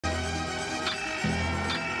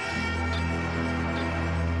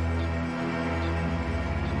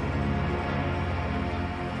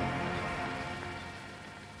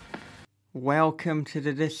Welcome to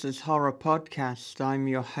the This Is Horror podcast. I'm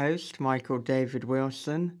your host, Michael David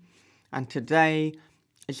Wilson, and today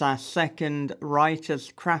is our second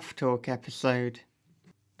Writer's Craft Talk episode.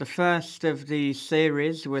 The first of the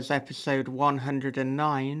series was episode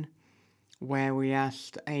 109, where we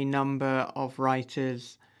asked a number of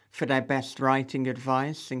writers for their best writing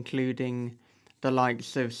advice, including the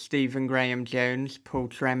likes of Stephen Graham Jones, Paul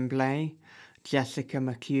Tremblay, Jessica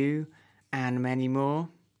McHugh, and many more.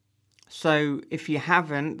 So if you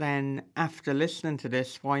haven't, then after listening to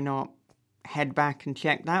this, why not head back and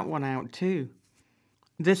check that one out too?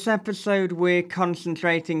 This episode we're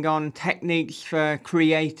concentrating on techniques for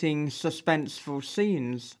creating suspenseful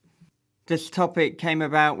scenes. This topic came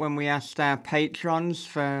about when we asked our patrons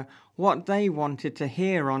for what they wanted to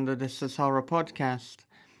hear on the This Is Horror podcast.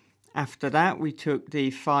 After that, we took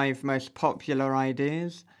the 5 most popular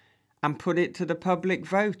ideas and put it to the public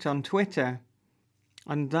vote on Twitter.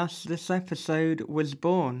 And thus this episode was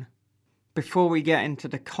born. Before we get into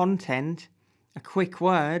the content, a quick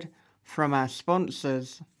word from our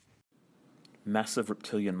sponsors. Massive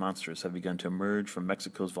reptilian monsters have begun to emerge from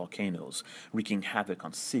Mexico's volcanoes, wreaking havoc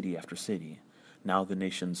on city after city. Now the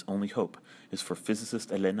nation's only hope is for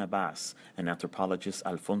physicist Elena Bass and anthropologist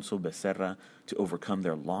Alfonso Becerra to overcome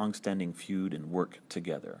their long-standing feud and work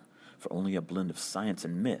together. For only a blend of science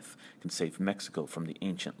and myth can save Mexico from the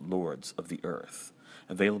ancient lords of the earth.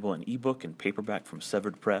 Available in ebook and paperback from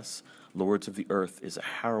Severed Press, Lords of the Earth is a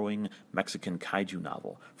harrowing Mexican kaiju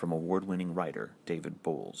novel from award-winning writer David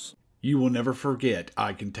Bowles. You will never forget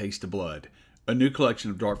I Can Taste the Blood, a new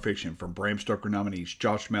collection of dark fiction from Bram Stoker nominees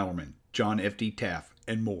Josh Malerman, John F.D. Taft,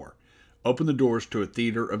 and more. Open the doors to a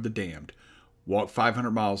theater of the damned. Walk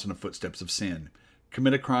 500 miles in the footsteps of sin.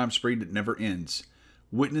 Commit a crime spree that never ends.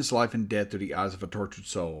 Witness life and death through the eyes of a tortured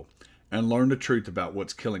soul. And learn the truth about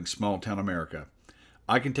what's killing small-town America.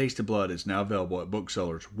 I Can Taste the Blood is now available at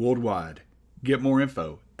booksellers worldwide. Get more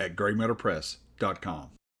info at graymatterpress.com.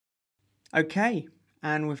 Okay,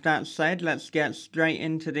 and with that said, let's get straight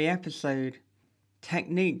into the episode.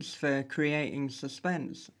 Techniques for creating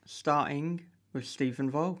suspense, starting with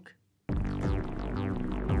Stephen Volk.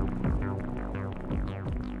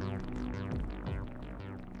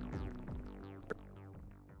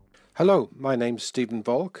 Hello, my name's Stephen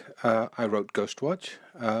Volk. I wrote Ghostwatch.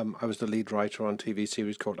 I was the lead writer on a TV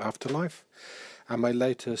series called Afterlife. And my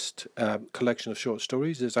latest collection of short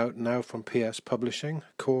stories is out now from PS Publishing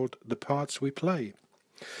called The Parts We Play.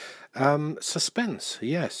 Suspense,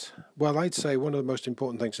 yes. Well, I'd say one of the most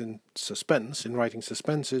important things in suspense, in writing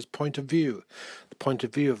suspense, is point of view. The point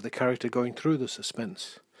of view of the character going through the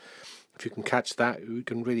suspense. If you can catch that, you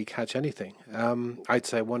can really catch anything. I'd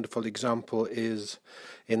say a wonderful example is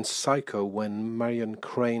in Psycho, when Marion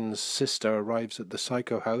Crane's sister arrives at the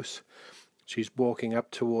Psycho house. She's walking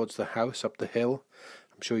up towards the house, up the hill.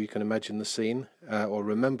 I'm sure you can imagine the scene, or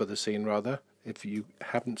remember the scene rather. If you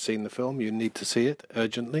haven't seen the film, you need to see it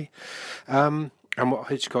urgently. And what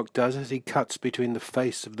Hitchcock does is he cuts between the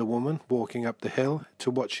face of the woman walking up the hill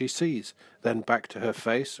to what she sees, then back to her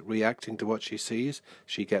face, reacting to what she sees.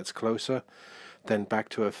 She gets closer, then back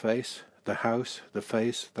to her face, the house, the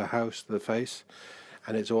face, the house, the face,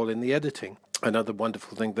 and it's all in the editing. Another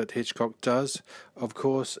wonderful thing that Hitchcock does, of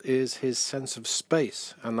course, is his sense of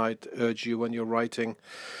space, and I'd urge you when you're writing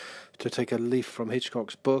to take a leaf from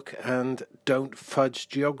Hitchcock's book and don't fudge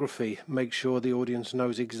geography. Make sure the audience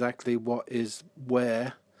knows exactly what is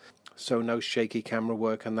where, so no shaky camera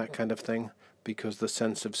work and that kind of thing, because the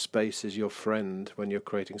sense of space is your friend when you're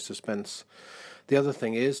creating suspense. The other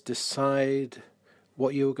thing is decide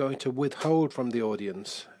what you're going to withhold from the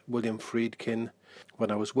audience. William Friedkin,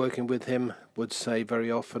 when I was working with him, would say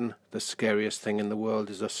very often the scariest thing in the world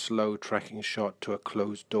is a slow tracking shot to a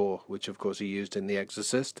closed door, which of course he used in The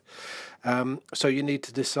Exorcist. So you need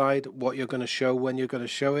to decide what you're going to show, when you're going to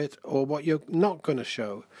show it, or what you're not going to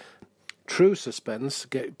show. True suspense,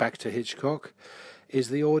 get back to Hitchcock, is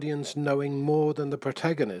the audience knowing more than the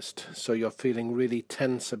protagonist, so you're feeling really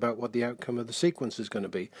tense about what the outcome of the sequence is going to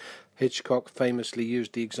be. Hitchcock famously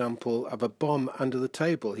used the example of a bomb under the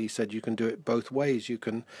table. He said you can do it both ways. You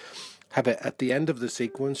can have it at the end of the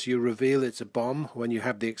sequence, you reveal it's a bomb when you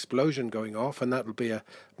have the explosion going off, and that'll be a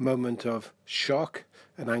moment of shock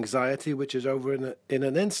and anxiety which is over in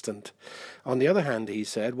an instant. On the other hand, he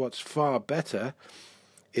said, what's far better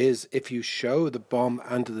is if you show the bomb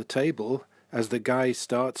under the table as the guy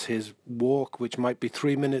starts his walk, which might be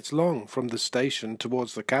 3 minutes long, from the station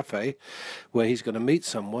towards the cafe where he's going to meet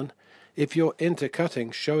someone. If you're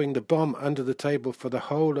intercutting, showing the bomb under the table for the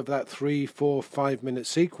whole of that 3, 4, 5 minute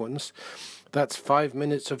sequence, that's 5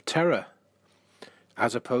 minutes of terror,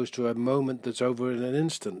 as opposed to a moment that's over in an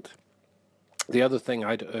instant. The other thing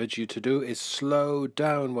I'd urge you to do is slow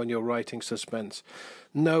down when you're writing suspense.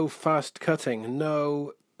 No fast cutting,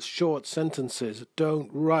 no short sentences, don't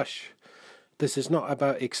rush. This is not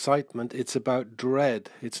about excitement, it's about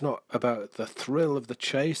dread. It's not about the thrill of the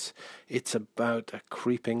chase, it's about a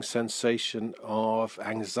creeping sensation of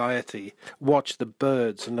anxiety. Watch The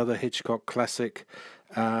Birds, another Hitchcock classic,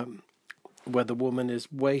 where the woman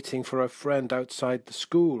is waiting for a friend outside the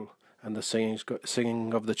school, and the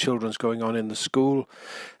singing of the children's going on in the school,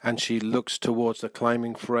 and she looks towards the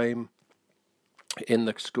climbing frame in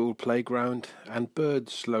the school playground, and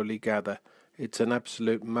birds slowly gather. It's an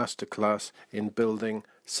absolute masterclass in building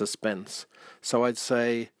suspense. So I'd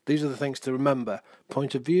say these are the things to remember.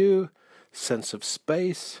 Point of view, sense of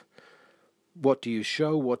space, what do you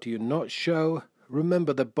show, what do you not show.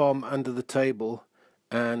 Remember the bomb under the table,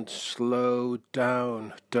 and slow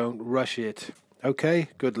down. Don't rush it. Okay,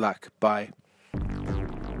 good luck. Bye.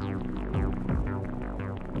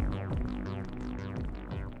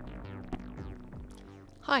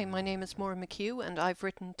 Hi, my name is Maura McHugh, and I've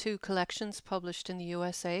written 2 collections published in the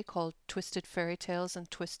USA called Twisted Fairy Tales and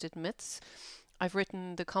Twisted Myths. I've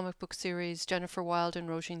written the comic book series Jennifer Wilde and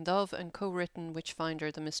Roisin Dove, and co-written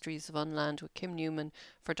Witchfinder: The Mysteries of Unland with Kim Newman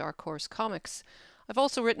for Dark Horse Comics. I've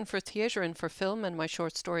also written for theatre and for film, and my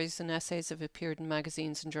short stories and essays have appeared in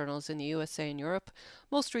magazines and journals in the USA and Europe.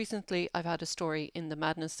 Most recently, I've had a story in The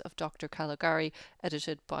Madness of Dr. Caligari,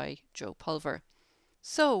 edited by Joe Pulver.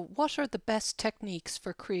 So, what are the best techniques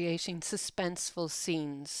for creating suspenseful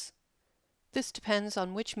scenes? This depends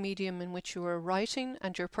on which medium in which you are writing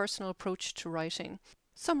and your personal approach to writing.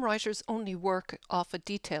 Some writers only work off a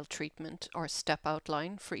detailed treatment or step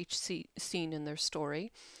outline for each scene in their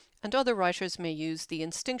story, and other writers may use the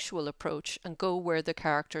instinctual approach and go where the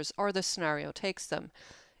characters or the scenario takes them.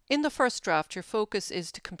 In the first draft, your focus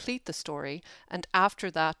is to complete the story, and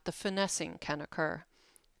after that, the finessing can occur.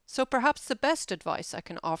 So perhaps the best advice I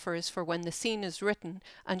can offer is for when the scene is written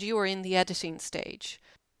and you are in the editing stage.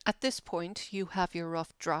 At this point, you have your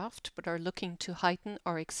rough draft, but are looking to heighten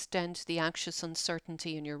or extend the anxious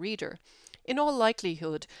uncertainty in your reader. In all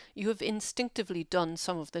likelihood, you have instinctively done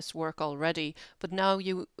some of this work already, but now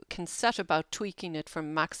you can set about tweaking it for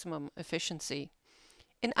maximum efficiency.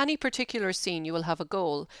 In any particular scene, you will have a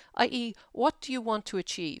goal, i.e., what do you want to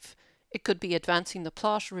achieve? It could be advancing the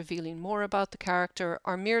plot, revealing more about the character,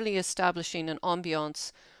 or merely establishing an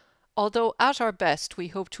ambiance. Although at our best, we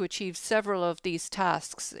hope to achieve several of these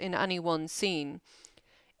tasks in any one scene.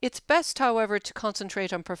 It's best, however, to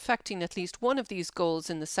concentrate on perfecting at least one of these goals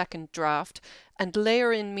in the second draft and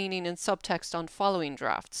layer in meaning and subtext on following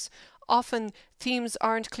drafts. Often, themes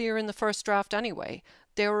aren't clear in the first draft anyway.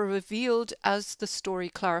 They are revealed as the story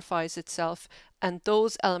clarifies itself, and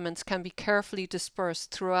those elements can be carefully dispersed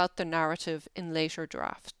throughout the narrative in later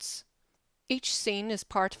drafts. Each scene is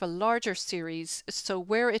part of a larger series, so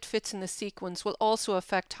where it fits in the sequence will also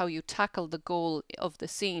affect how you tackle the goal of the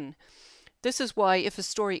scene. This is why if a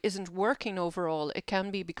story isn't working overall, it can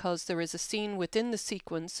be because there is a scene within the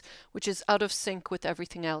sequence which is out of sync with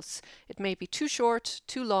everything else. It may be too short,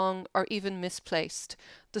 too long, or even misplaced.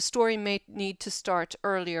 The story may need to start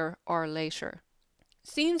earlier or later.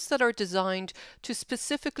 Scenes that are designed to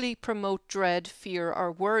specifically promote dread, fear,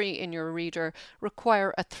 or worry in your reader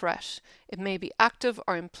require a threat. It may be active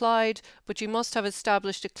or implied, but you must have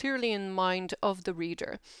established it clearly in mind of the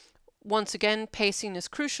reader. Once again, pacing is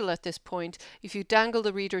crucial at this point. If you dangle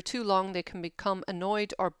the reader too long, they can become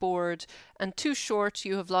annoyed or bored, and too short,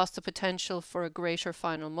 you have lost the potential for a greater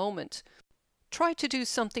final moment. Try to do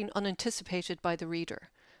something unanticipated by the reader.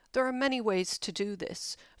 There are many ways to do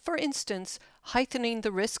this. For instance, heightening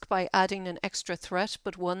the risk by adding an extra threat,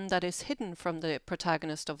 but one that is hidden from the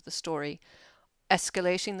protagonist of the story.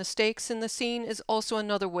 Escalating the stakes in the scene is also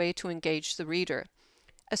another way to engage the reader.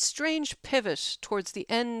 A strange pivot towards the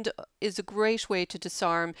end is a great way to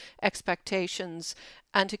disarm expectations,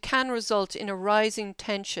 and it can result in a rising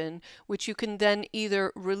tension which you can then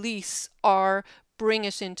either release or bring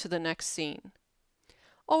it into the next scene.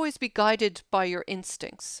 Always be guided by your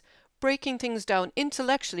instincts. Breaking things down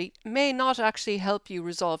intellectually may not actually help you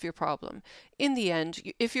resolve your problem. In the end,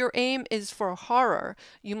 if your aim is for horror,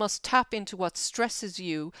 you must tap into what stresses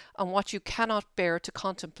you and what you cannot bear to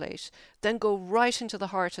contemplate. Then go right into the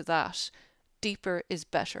heart of that. Deeper is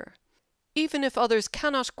better. Even if others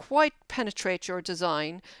cannot quite penetrate your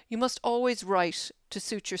design, you must always write to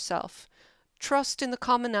suit yourself. Trust in the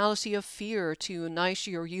commonality of fear to unite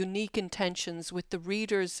your unique intentions with the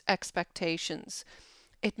reader's expectations.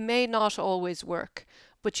 It may not always work,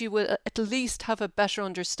 but you will at least have a better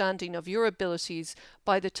understanding of your abilities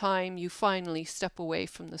by the time you finally step away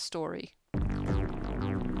from the story.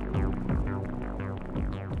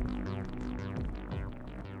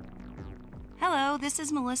 Hello, this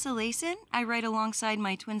is Melissa Lason. I write alongside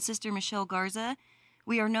my twin sister Michelle Garza.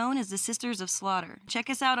 We are known as the Sisters of Slaughter. Check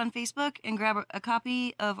us out on Facebook and grab a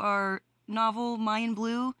copy of our novel Mayan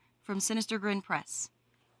Blue from Sinister Grin Press.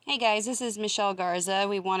 Hey guys, this is Michelle Garza.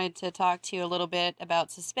 We wanted to talk to you a little bit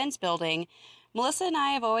about suspense building. Melissa and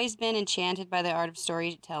I have always been enchanted by the art of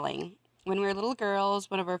storytelling. When we were little girls,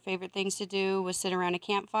 one of our favorite things to do was sit around a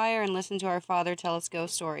campfire and listen to our father tell us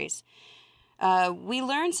ghost stories. We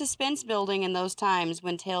learned suspense building in those times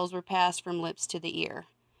when tales were passed from lips to the ear.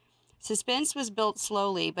 Suspense was built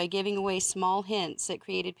slowly by giving away small hints that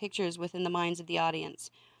created pictures within the minds of the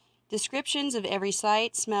audience. Descriptions of every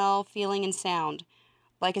sight, smell, feeling, and sound,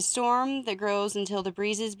 like a storm that grows until the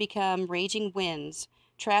breezes become raging winds,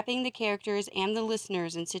 trapping the characters and the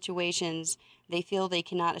listeners in situations they feel they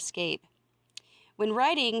cannot escape. When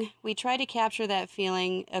writing, we try to capture that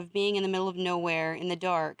feeling of being in the middle of nowhere in the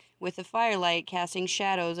dark, with the firelight casting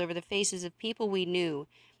shadows over the faces of people we knew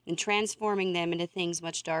and transforming them into things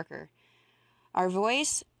much darker. Our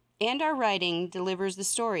voice and our writing delivers the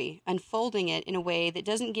story, unfolding it in a way that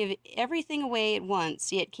doesn't give everything away at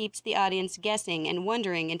once, yet keeps the audience guessing and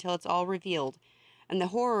wondering until it's all revealed, and the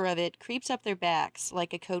horror of it creeps up their backs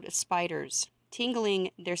like a coat of spiders,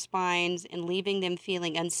 tingling their spines and leaving them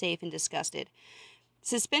feeling unsafe and disgusted.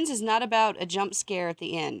 Suspense is not about a jump scare at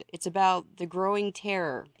the end. It's about the growing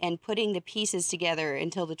terror and putting the pieces together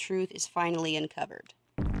until the truth is finally uncovered.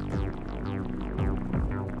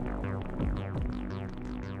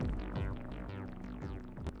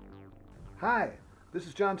 Hi, this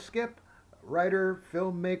is John Skipp, writer,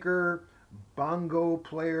 filmmaker, bongo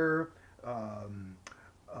player,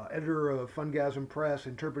 editor of Fungasm Press,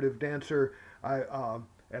 interpretive dancer.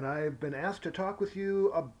 And I've been asked to talk with you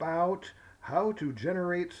about how to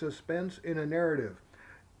generate suspense in a narrative.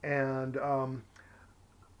 And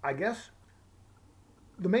I guess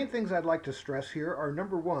the main things I'd like to stress here are,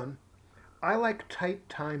 number one, I like tight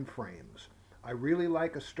time frames. I really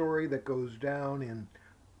like a story that goes down in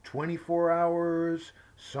 24 hours,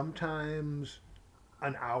 sometimes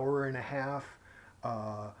an hour and a half.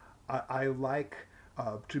 I like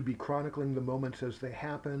to be chronicling the moments as they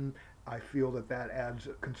happen. I feel that adds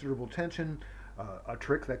considerable tension. A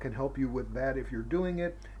trick that can help you with that if you're doing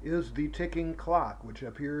it is the ticking clock, which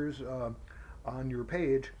appears on your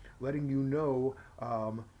page, letting you know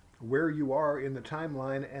where you are in the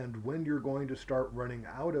timeline and when you're going to start running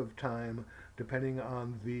out of time, depending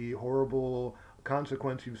on the horrible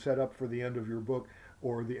consequence you've set up for the end of your book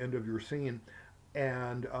or the end of your scene.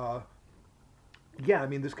 And yeah, I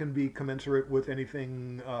mean, this can be commensurate with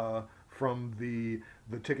anything from the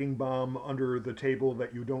ticking bomb under the table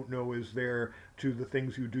that you don't know is there to the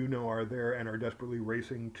things you do know are there and are desperately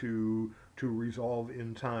racing to resolve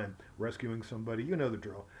in time, rescuing somebody. You know the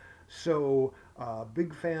drill. So,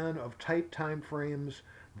 big fan of tight time frames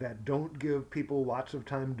that don't give people lots of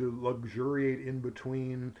time to luxuriate in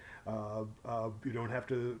between. You don't have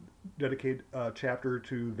to dedicate a chapter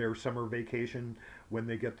to their summer vacation when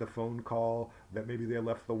they get the phone call that maybe they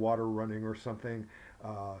left the water running or something.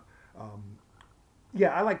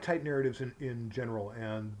 Yeah, I like tight narratives in general,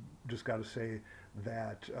 and just got to say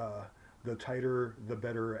that the tighter, the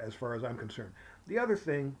better as far as I'm concerned. The other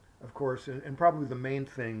thing, of course, and probably the main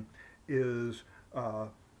thing, is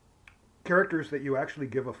characters that you actually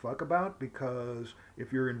give a fuck about, because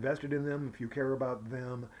if you're invested in them, if you care about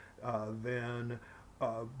them, then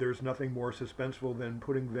there's nothing more suspenseful than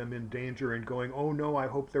putting them in danger and going, oh no, I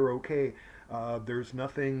hope they're okay. There's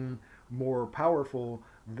nothing more powerful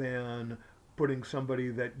than putting somebody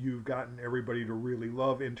that you've gotten everybody to really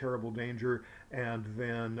love in terrible danger and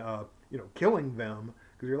then killing them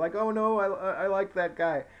because you're like, oh no, I like that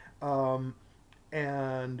guy.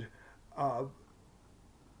 And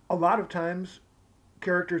a lot of times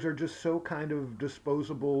characters are just so kind of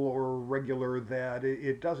disposable or regular that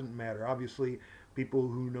it doesn't matter. Obviously, people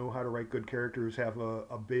who know how to write good characters have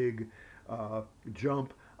a big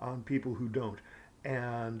jump on people who don't.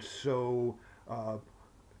 And so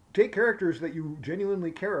take characters that you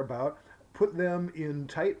genuinely care about, put them in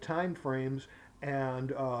tight time frames,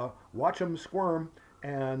 and watch them squirm,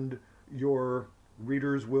 and your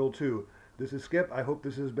readers will too. This is Skipp. I hope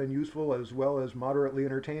this has been useful as well as moderately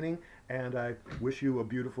entertaining, and I wish you a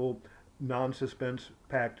beautiful, non-suspense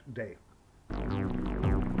packed day.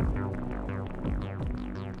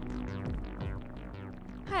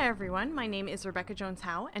 Hi everyone, my name is Rebecca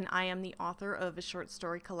Jones-Howe, and I am the author of a short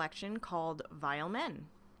story collection called Vile Men.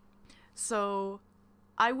 So,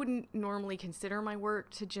 I wouldn't normally consider my work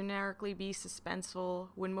to generically be suspenseful.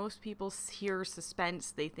 When most people hear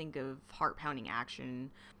suspense, they think of heart-pounding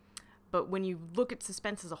action. But when you look at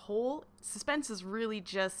suspense as a whole, suspense is really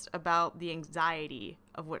just about the anxiety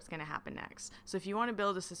of what's going to happen next. So if you want to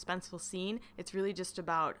build a suspenseful scene, it's really just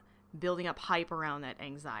about building up hype around that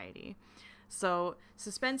anxiety. So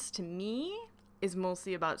suspense to me is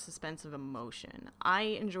mostly about suspense of emotion. I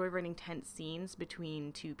enjoy writing tense scenes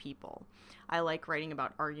between two people. I like writing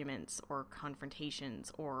about arguments or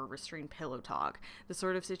confrontations or restrained pillow talk, the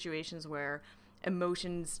sort of situations where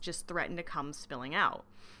emotions just threaten to come spilling out.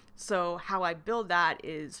 So how I build that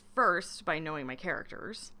is first by knowing my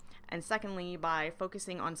characters, and secondly by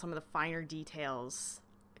focusing on some of the finer details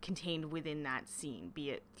contained within that scene, be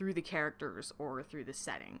it through the characters or through the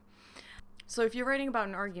setting. So if you're writing about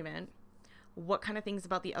an argument, what kind of things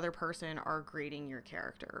about the other person are grading your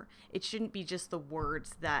character? It shouldn't be just the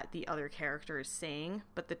words that the other character is saying,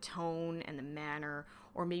 but the tone and the manner,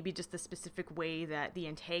 or maybe just the specific way that the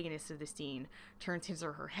antagonist of the scene turns his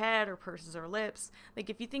or her head or purses her lips. Like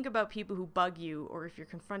if you think about people who bug you, or if you're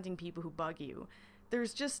confronting people who bug you,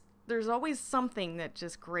 there's always something that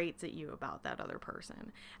just grates at you about that other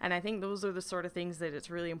person. And I think those are the sort of things that it's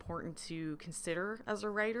really important to consider as a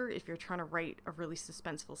writer if you're trying to write a really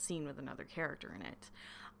suspenseful scene with another character in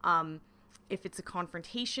it. If it's a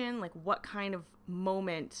confrontation, like what kind of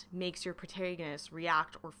moment makes your protagonist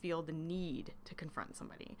react or feel the need to confront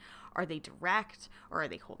somebody? Are they direct, or are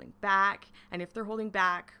they holding back? And if they're holding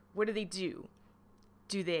back, what do they do?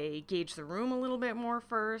 Do they gauge the room a little bit more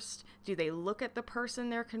first? Do they look at the person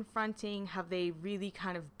they're confronting? Have they really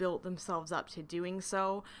kind of built themselves up to doing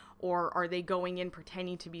so? Or are they going in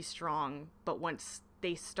pretending to be strong, but once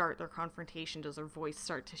they start their confrontation, does their voice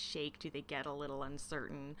start to shake? Do they get a little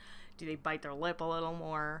uncertain? Do they bite their lip a little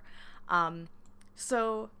more?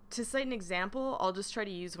 So to cite an example, I'll just try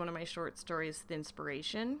to use one of my short stories as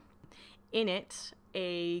inspiration. In it,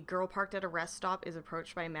 a girl parked at a rest stop is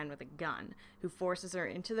approached by a man with a gun who forces her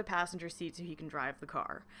into the passenger seat so he can drive the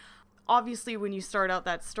car. Obviously, when you start out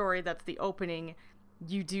that story, that's the opening,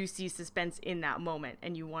 you do see suspense in that moment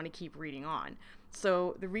and you want to keep reading on.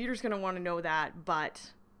 So the reader's going to want to know that,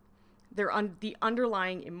 but the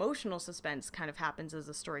underlying emotional suspense kind of happens as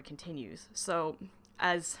the story continues. So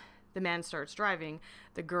as the man starts driving,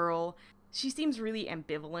 the girl, she seems really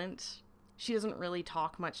ambivalent. She doesn't really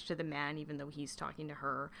talk much to the man, even though he's talking to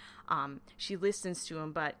her. She listens to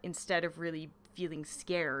him, but instead of really feeling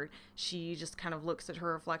scared, she just kind of looks at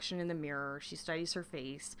her reflection in the mirror. She studies her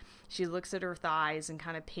face. She looks at her thighs and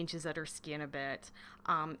kind of pinches at her skin a bit.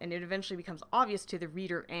 And it eventually becomes obvious to the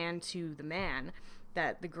reader and to the man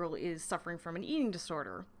that the girl is suffering from an eating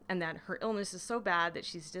disorder, and that her illness is so bad that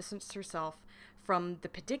she's distanced herself from the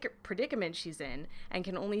predicament she's in and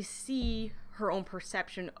can only see her own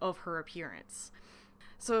perception of her appearance.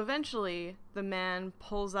 So eventually, the man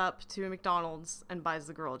pulls up to a McDonald's and buys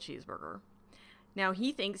the girl a cheeseburger. Now,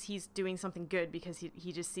 he thinks he's doing something good because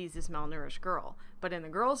he just sees this malnourished girl. But in the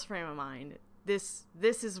girl's frame of mind, this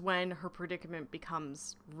is when her predicament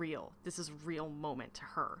becomes real. This is a real moment to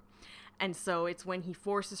her. And so it's when he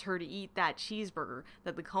forces her to eat that cheeseburger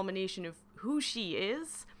that the culmination of who she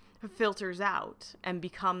is filters out and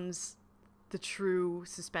becomes the true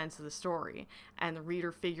suspense of the story, and the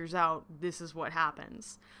reader figures out this is what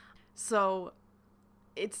happens. So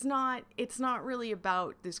it's not really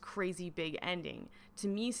about this crazy big ending. To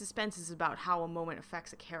me, suspense is about how a moment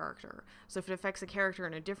affects a character. So if it affects a character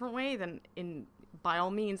in a different way, then by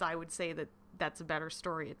all means I would say that that's a better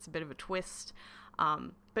story. It's a bit of a twist,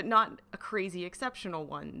 but not a crazy exceptional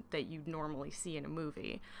one that you'd normally see in a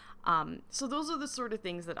movie. So those are the sort of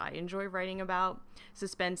things that I enjoy writing about.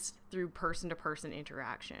 Suspense through person-to-person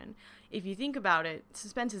interaction. If you think about it,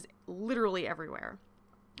 suspense is literally everywhere.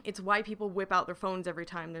 It's why people whip out their phones every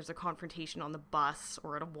time there's a confrontation on the bus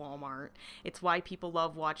or at a Walmart. It's why people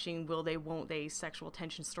love watching will they, won't they sexual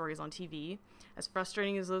tension stories on TV. As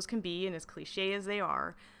frustrating as those can be and as cliche as they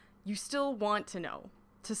are, you still want to know,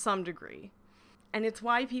 to some degree. And it's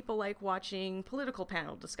why people like watching political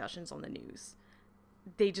panel discussions on the news.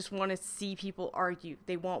 They just want to see people argue.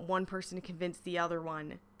 They want one person to convince the other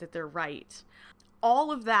one that they're right.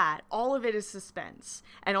 All of it is suspense.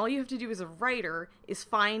 And all you have to do as a writer is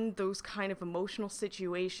find those kind of emotional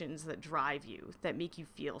situations that drive you, that make you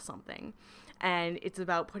feel something. And it's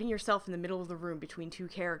about putting yourself in the middle of the room between two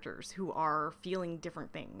characters who are feeling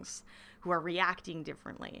different things, who are reacting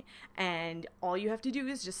differently. And all you have to do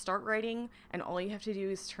is just start writing, and all you have to do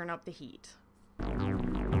is turn up the heat.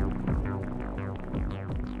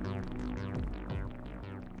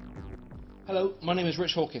 Hello, my name is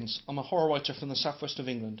Rich Hawkins. I'm a horror writer from the southwest of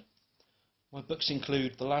England. My books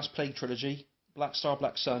include The Last Plague Trilogy, Black Star,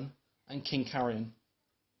 Black Sun, and King Carrion.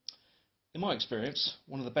 In my experience,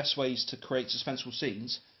 one of the best ways to create suspenseful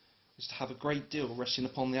scenes is to have a great deal resting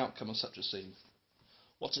upon the outcome of such a scene.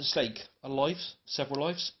 What's at stake? A life? Several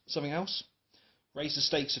lives? Something else? Raise the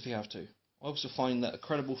stakes if you have to. I also find that a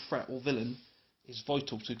credible threat or villain is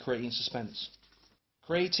vital to creating suspense.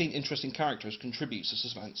 Creating interesting characters contributes to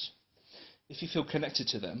suspense. If you feel connected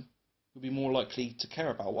to them, you'll be more likely to care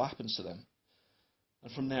about what happens to them.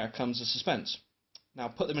 And from there comes the suspense. Now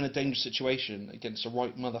put them in a dangerous situation against a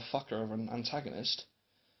right motherfucker of an antagonist,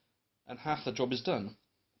 and half the job is done.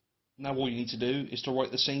 Now all you need to do is to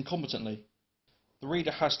write the scene competently. The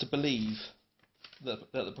reader has to believe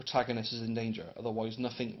that the protagonist is in danger, otherwise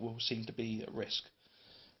nothing will seem to be at risk.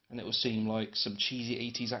 And it will seem like some cheesy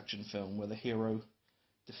 80s action film where the hero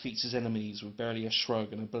defeats his enemies with barely a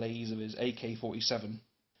shrug and a blaze of his AK-47.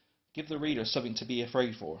 Give the reader something to be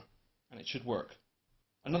afraid for, and it should work.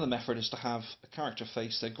 Another method is to have a character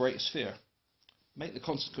face their greatest fear. Make the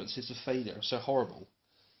consequences of failure so horrible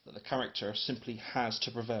that the character simply has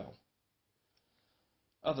to prevail.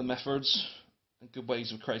 Other methods and good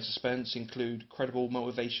ways of creating suspense include credible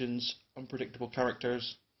motivations, unpredictable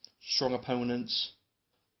characters, strong opponents.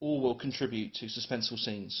 All will contribute to suspenseful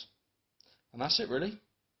scenes. And that's it really.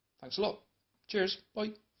 Thanks a lot. Cheers.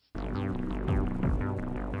 Bye.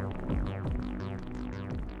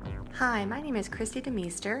 Hi, my name is Kristi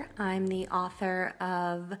DeMeester. I'm the author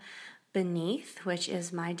of Beneath, which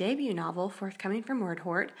is my debut novel forthcoming from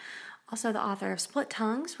Wordhort. Also the author of Split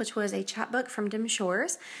Tongues, which was a chapbook from Dim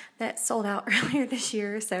Shores that sold out earlier this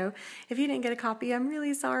year. So if you didn't get a copy, I'm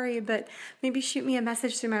really sorry, but maybe shoot me a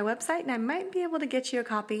message through my website and I might be able to get you a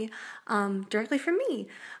copy directly from me.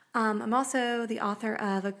 I'm also the author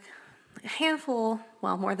of a handful,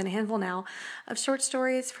 well, more than a handful now, of short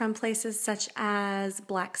stories from places such as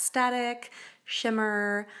Black Static,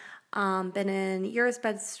 Shimmer, been in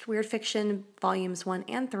Eurosbed's Weird Fiction Volumes 1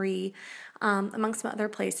 and 3, amongst some other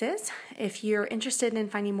places. If you're interested in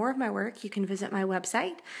finding more of my work, you can visit my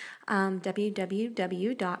website,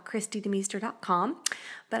 www.kristidemeester.com.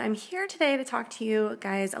 But I'm here today to talk to you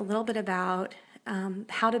guys a little bit about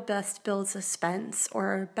how to best build suspense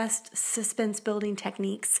or best suspense building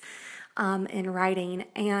techniques in writing.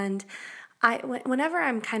 And whenever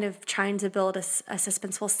I'm kind of trying to build a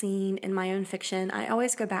suspenseful scene in my own fiction, I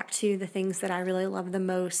always go back to the things that I really love the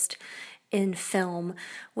most in film,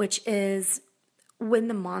 which is when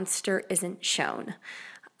the monster isn't shown.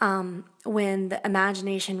 When the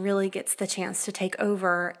imagination really gets the chance to take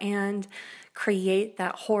over and create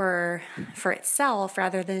that horror for itself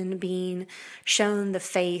rather than being shown the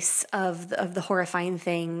face of the horrifying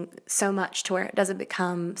thing so much to where it doesn't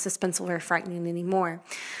become suspenseful or frightening anymore.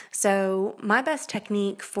 So my best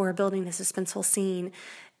technique for building a suspenseful scene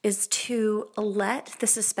is to let the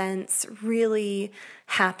suspense really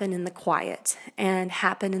happen in the quiet and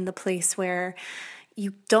happen in the place where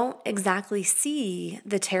you don't exactly see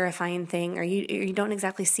the terrifying thing, or you don't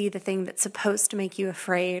exactly see the thing that's supposed to make you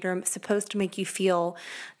afraid or supposed to make you feel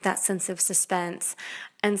that sense of suspense.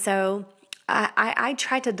 And so I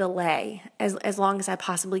try to delay as long as I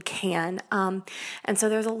possibly can. And so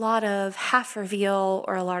there's a lot of half reveal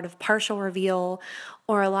or a lot of partial reveal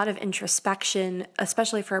or a lot of introspection,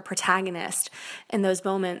 especially for a protagonist in those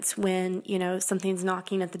moments when, something's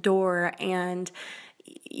knocking at the door and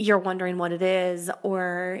you're wondering what it is,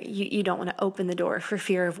 or you don't want to open the door for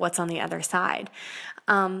fear of what's on the other side.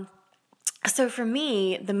 So for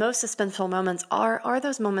me, the most suspenseful moments are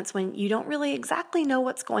those moments when you don't really exactly know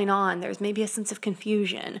what's going on. There's maybe a sense of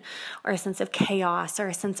confusion or a sense of chaos or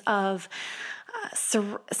a sense of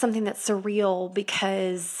something that's surreal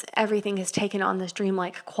because everything has taken on this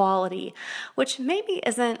dreamlike quality, which maybe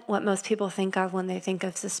isn't what most people think of when they think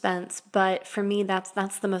of suspense. But for me, that's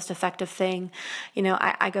the most effective thing.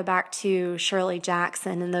 I go back to Shirley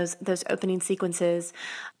Jackson and those opening sequences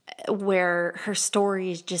where her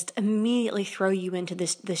stories just immediately throw you into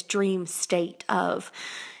this dream state of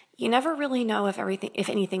you never really know if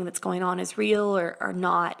anything that's going on is real or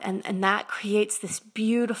not, and that creates this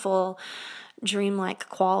beautiful dreamlike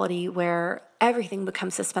quality where everything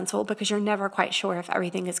becomes suspenseful because you're never quite sure if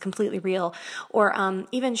everything is completely real. Or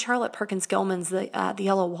even Charlotte Perkins Gilman's the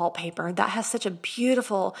Yellow Wallpaper, that has such a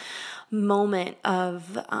beautiful moment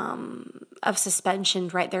of suspension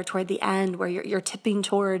right there toward the end where you're tipping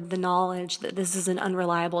toward the knowledge that this is an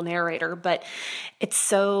unreliable narrator, but it's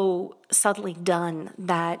so subtly done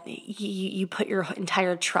that you put your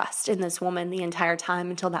entire trust in this woman the entire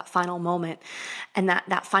time until that final moment. And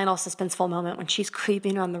that final suspenseful moment when she's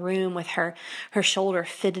creeping around the room with her shoulder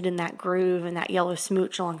fitted in that groove and that yellow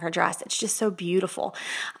smooch along her dress. It's just so beautiful.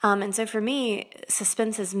 And so for me,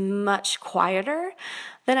 suspense is much quieter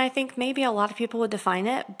than I think maybe a lot of people would define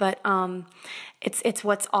it, but it's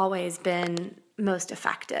what's always been most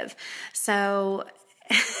effective. So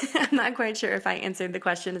I'm not quite sure if I answered the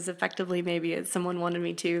question as effectively maybe as someone wanted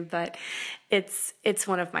me to, but it's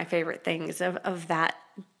one of my favorite things of that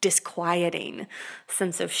disquieting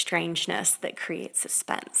sense of strangeness that creates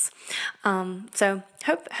suspense. So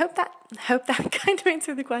hope that kind of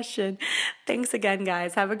answered the question. Thanks again,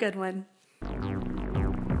 guys. Have a good one.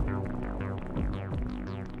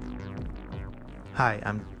 Hi,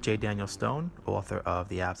 I'm J. Daniel Stone, author of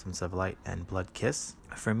The Absence of Light and Blood Kiss.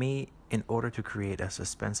 For me, in order to create a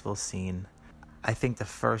suspenseful scene, I think the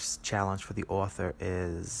first challenge for the author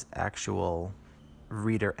is actual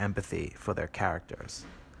reader empathy for their characters.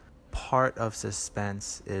 Part of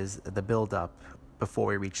suspense is the build-up before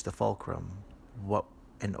we reach the fulcrum. What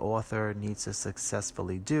an author needs to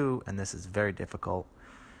successfully do, and this is very difficult,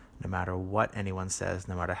 no matter what anyone says,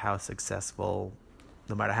 no matter how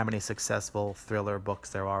many successful thriller books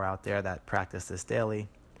there are out there that practice this daily,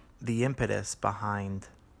 the impetus behind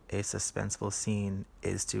a suspenseful scene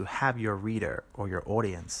is to have your reader or your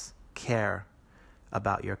audience care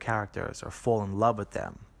about your characters or fall in love with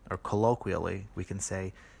them, or colloquially, we can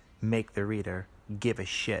say, make the reader give a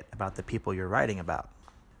shit about the people you're writing about.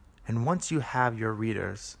 And once you have your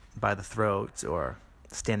readers by the throat or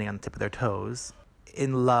standing on the tip of their toes,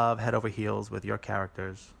 in love, head over heels with your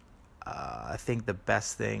characters, I think the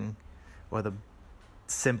best thing, or the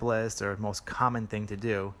simplest or most common thing to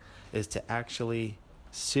do, is to actually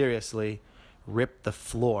seriously rip the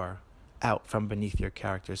floor out from beneath your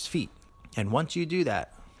character's feet. And once you do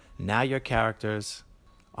that, now your characters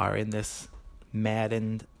are in this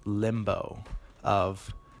maddened limbo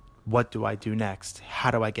of, what do I do next?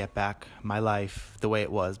 How do I get back my life the way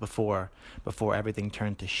it was before everything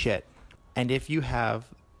turned to shit? And if you have,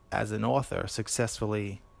 as an author,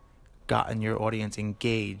 successfully gotten your audience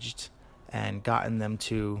engaged and gotten them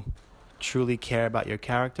to truly care about your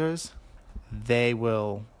characters, they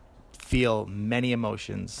will feel many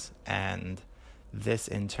emotions, and this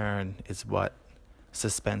in turn is what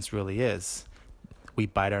suspense really is. We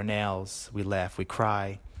bite our nails, we laugh, we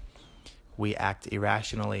cry, we act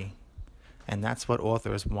irrationally, and that's what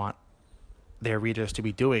authors want their readers to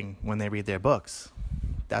be doing when they read their books.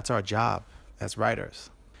 That's our job as writers.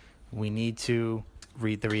 We need to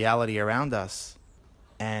read the reality around us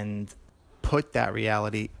and put that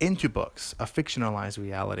reality into books, a fictionalized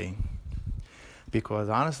reality. Because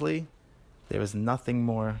honestly, there is nothing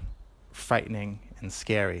more frightening and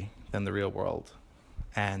scary than the real world.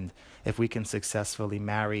 And if we can successfully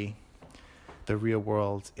marry the real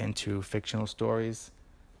world into fictional stories,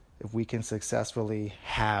 if we can successfully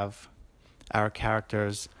have our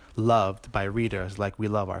characters loved by readers like we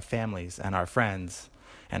love our families and our friends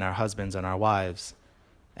and our husbands and our wives,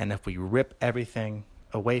 and if we rip everything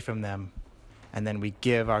away from them and then we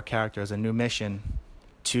give our characters a new mission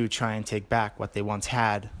to try and take back what they once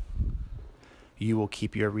had, you will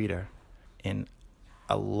keep your reader in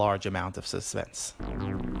a large amount of suspense.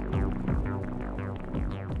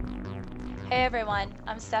 Hey everyone,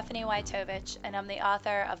 I'm Stephanie Wytovich, and I'm the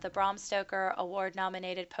author of the Bram Stoker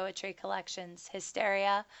Award-nominated poetry collections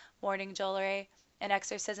Hysteria, Morning Jewelry, An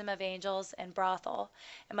Exorcism of Angels, and Brothel,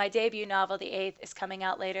 and my debut novel, The Eighth, is coming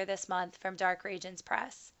out later this month from Dark Regions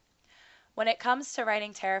Press. When it comes to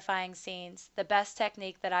writing terrifying scenes, the best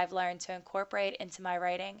technique that I've learned to incorporate into my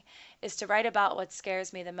writing is to write about what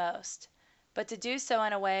scares me the most, but to do so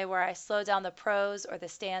in a way where I slow down the prose or the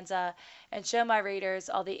stanza and show my readers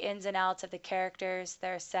all the ins and outs of the characters,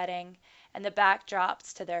 their setting, and the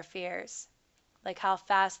backdrops to their fears, like how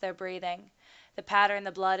fast they're breathing, the pattern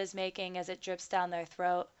the blood is making as it drips down their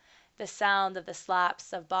throat, the sound of the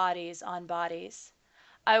slaps of bodies on bodies.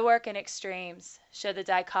 I work in extremes, show the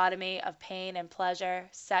dichotomy of pain and pleasure,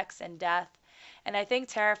 sex and death, and I think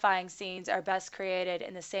terrifying scenes are best created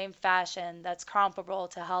in the same fashion that's comparable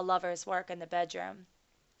to how lovers work in the bedroom.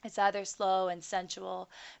 It's either slow and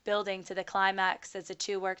sensual, building to the climax as the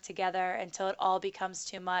two work together until it all becomes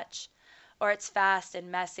too much, or it's fast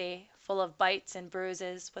and messy, full of bites and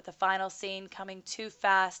bruises, with the final scene coming too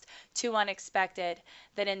fast, too unexpected,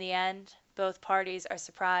 that in the end, both parties are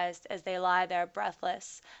surprised as they lie there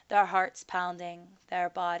breathless, their hearts pounding, their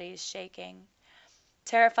bodies shaking.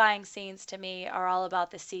 Terrifying scenes to me are all about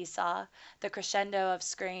the seesaw, the crescendo of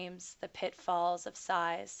screams, the pitfalls of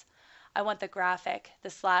sighs. I want the graphic, the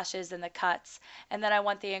slashes and the cuts, and then I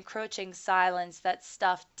want the encroaching silence that's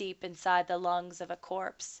stuffed deep inside the lungs of a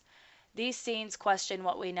corpse. These scenes question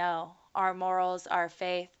what we know, our morals, our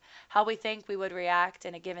faith, how we think we would react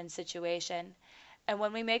in a given situation. And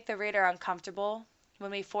when we make the reader uncomfortable,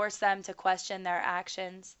 when we force them to question their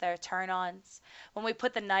actions, their turn-ons, when we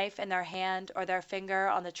put the knife in their hand or their finger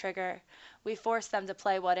on the trigger, we force them to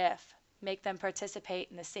play what if. make them participate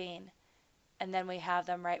in the scene, and then we have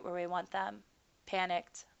them right where we want them,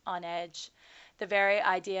 panicked, on edge. The very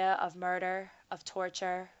idea of murder, of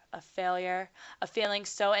torture, of failure, of feeling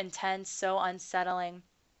so intense, so unsettling,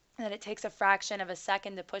 that it takes a fraction of a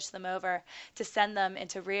second to push them over, to send them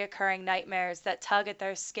into reoccurring nightmares that tug at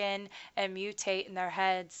their skin and mutate in their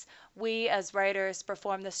heads. We, as writers,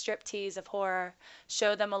 perform the striptease of horror,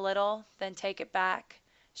 show them a little, then take it back,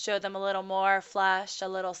 show them a little more flesh, a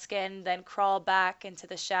little skin, then crawl back into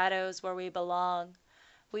the shadows where we belong.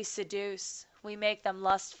 We seduce. We make them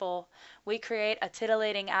lustful. We create a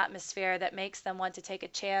titillating atmosphere that makes them want to take a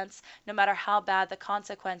chance, no matter how bad the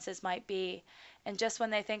consequences might be. And just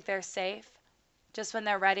when they think they're safe, just when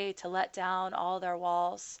they're ready to let down all their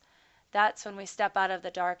walls, that's when we step out of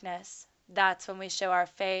the darkness. That's when we show our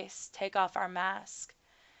face, take off our mask.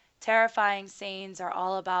 Terrifying scenes are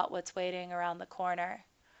all about what's waiting around the corner,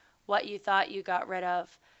 what you thought you got rid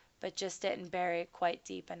of, but just didn't bury quite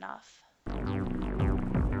deep enough.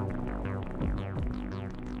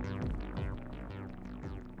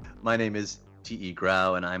 My name is T.E.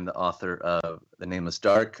 Grau, and I'm the author of The Nameless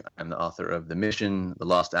Dark. I'm the author of The Mission, The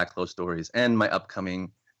Lost Acklo Stories, and my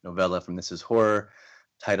upcoming novella from This Is Horror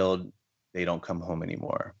titled They Don't Come Home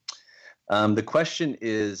Anymore. The question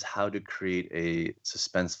is how to create a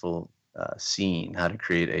suspenseful scene, how to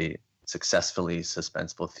create a successfully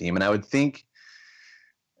suspenseful theme. And I would think,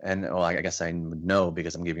 and well, I guess I would know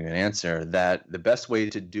because I'm giving you an answer, that the best way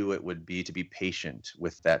to do it would be to be patient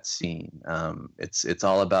with that scene. It's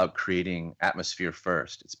all about creating atmosphere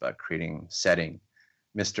first. It's about creating setting,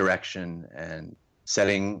 misdirection, and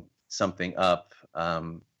setting something up,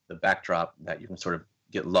 the backdrop that you can sort of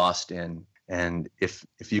get lost in. And if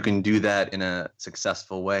you can do that in a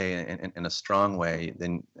successful way, in a strong way,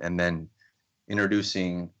 then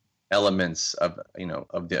introducing elements of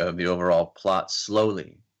the overall plot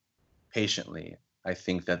slowly, patiently, I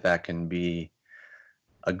think that can be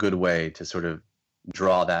a good way to sort of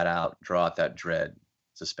draw out that dread,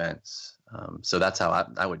 suspense. So that's how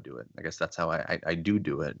I would do it. I guess that's how I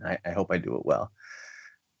do it. I hope I do it well.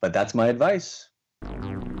 But that's my advice.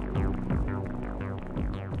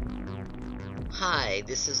 Hi,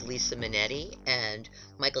 this is Lisa Mannetti, and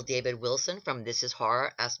Michael David Wilson from This Is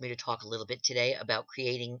Horror asked me to talk a little bit today about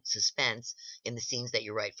creating suspense in the scenes that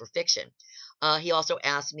you write for fiction. He also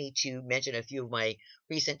asked me to mention a few of my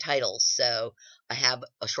recent titles. So I have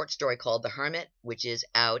a short story called The Hermit, which is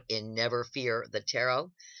out in Never Fear the Tarot,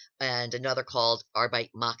 and another called Arbeit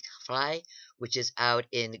macht frei, which is out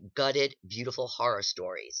in Gutted Beautiful Horror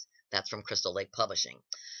Stories. That's from Crystal Lake Publishing.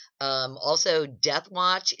 Also, Death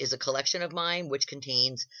Watch is a collection of mine, which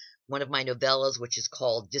contains one of my novellas, which is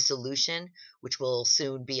called Dissolution, which will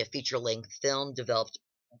soon be a feature-length film developed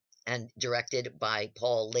and directed by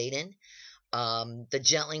Paul Layden. The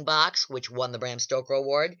Gentling Box, which won the Bram Stoker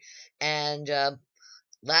Award, and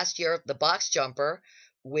last year, The Box Jumper,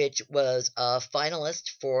 which was a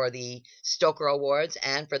finalist for the Stoker Awards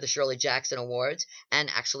and for the Shirley Jackson Awards,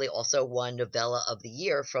 and actually also won Novella of the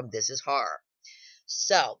Year from This Is Horror.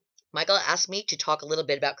 So, Michael asked me to talk a little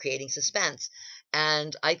bit about creating suspense,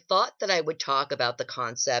 and I thought that I would talk about the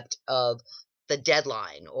concept of the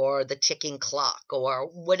deadline or the ticking clock or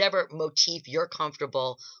whatever motif you're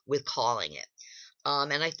comfortable with calling it.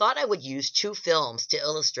 And I thought I would use two films to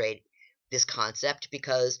illustrate this concept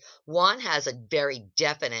because one has a very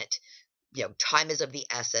definite, time is of the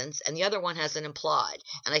essence, and the other one has an implied.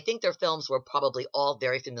 And I think their films we're probably all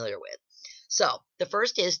very familiar with. So the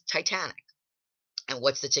first is Titanic. And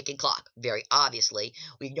what's the ticking clock? Very obviously,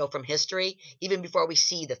 we know from history, even before we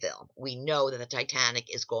see the film, we know that the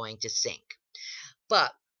Titanic is going to sink.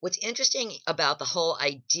 But what's interesting about the whole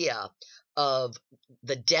idea of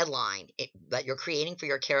the deadline that you're creating for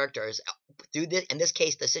your characters through this, in this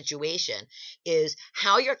case, the situation, is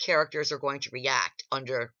how your characters are going to react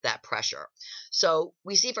under that pressure. So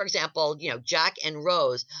we see, for example, Jack and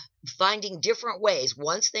Rose finding different ways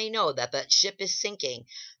once they know that that ship is sinking,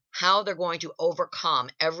 how they're going to overcome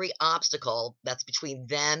every obstacle that's between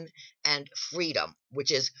them and freedom,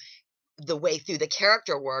 which is the way through the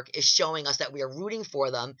character work is showing us that we are rooting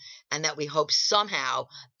for them and that we hope somehow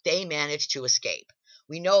they manage to escape.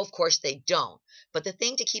 We know, of course, they don't. But the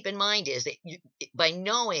thing to keep in mind is that by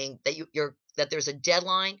knowing that that there's a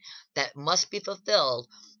deadline that must be fulfilled,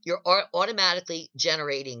 you're automatically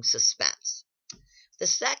generating suspense. The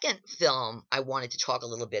second film I wanted to talk a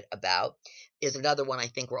little bit about is another one I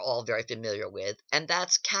think we're all very familiar with, and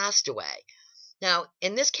that's Castaway. Now,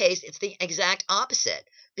 in this case, it's the exact opposite,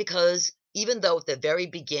 because even though at the very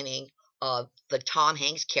beginning the Tom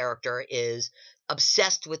Hanks character is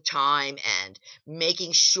obsessed with time and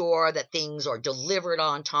making sure that things are delivered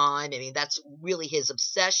on time. I mean, that's really his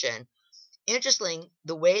obsession. Interesting,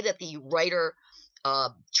 the way that the writer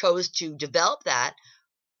chose to develop that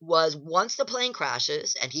was once the plane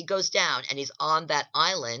crashes and he goes down and he's on that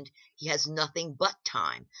island, he has nothing but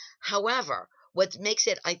time. However, what makes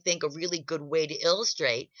it, I think, a really good way to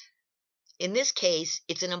illustrate, in this case,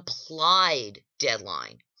 it's an implied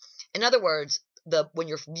deadline. In other words, when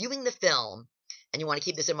you're viewing the film, and you want to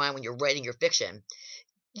keep this in mind when you're writing your fiction,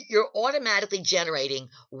 you're automatically generating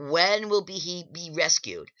when will he be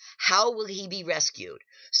rescued? How will he be rescued?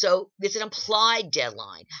 So it's an implied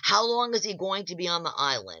deadline. How long is he going to be on the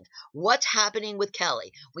island? What's happening with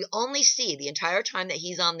Kelly? We only see the entire time that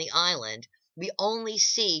he's on the island, we only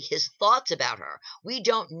see his thoughts about her. We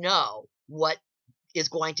don't know what is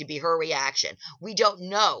going to be her reaction. We don't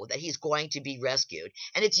know that he's going to be rescued.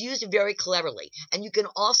 And it's used very cleverly. And you can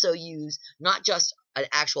also use not just an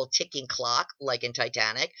actual ticking clock like in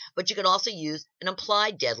Titanic, but you can also use an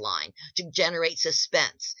implied deadline to generate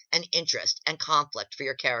suspense and interest and conflict for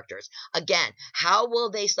your characters. Again, how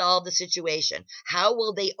will they solve the situation? How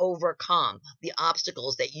will they overcome the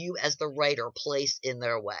obstacles that you as the writer place in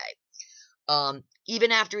their way?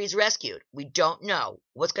 Even after he's rescued, we don't know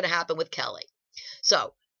what's going to happen with Kelly.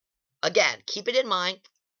 So, again, keep it in mind.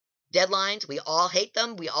 Deadlines, we all hate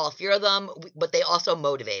them, we all fear them, but they also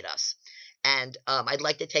motivate us. And I'd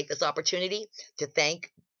like to take this opportunity to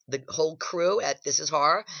thank the whole crew at This Is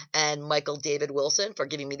Horror and Michael David Wilson for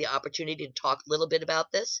giving me the opportunity to talk a little bit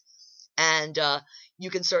about this. And you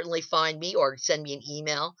can certainly find me or send me an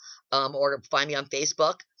email or find me on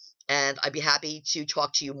Facebook, and I'd be happy to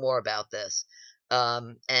talk to you more about this.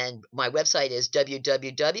 And my website is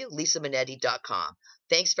www.lisamanetti.com.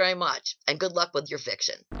 Thanks very much, and good luck with your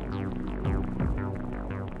fiction.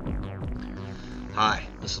 Hi,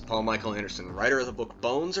 this is Paul Michael Anderson, writer of the book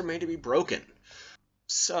Bones Are Made to Be Broken.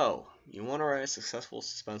 So, you want to write a successful,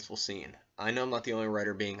 suspenseful scene. I know I'm not the only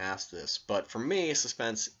writer being asked this, but for me,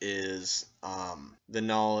 suspense is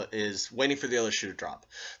waiting for the other shoe to drop.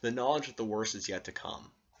 The knowledge that the worst is yet to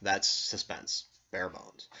come. That's suspense, bare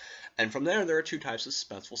bones. And from there are two types of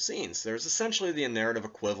suspenseful scenes. There's essentially the narrative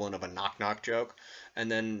equivalent of a knock-knock joke,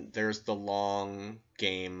 and then there's the long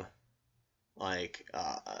game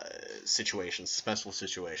situation, suspenseful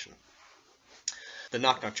situation. The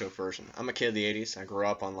knock-knock joke version. I'm a kid of the 80s. I grew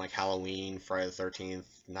up on Halloween, Friday the 13th,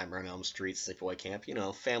 Nightmare on Elm Street, Sleepaway Camp,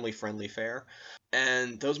 family-friendly fare.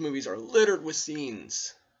 And those movies are littered with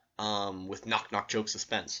scenes with knock-knock joke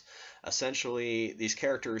suspense. Essentially, these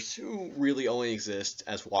characters who really only exist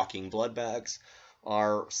as walking blood bags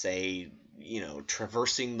are, say,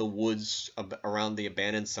 traversing the woods around the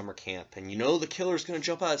abandoned summer camp, and the killer's going to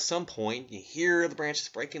jump out at some point. You hear the branches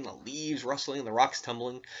breaking, the leaves rustling, the rocks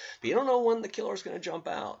tumbling, but you don't know when the killer's going to jump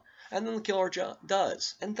out. And then the killer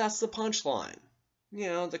does, and that's the punchline.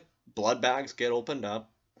 The blood bags get opened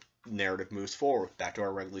up, narrative moves forward, back to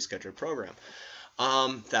our regularly scheduled program.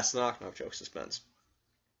 That's the knock-knock joke suspense.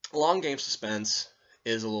 Long game suspense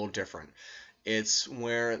is a little different. It's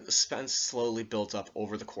where the suspense slowly builds up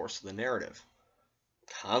over the course of the narrative.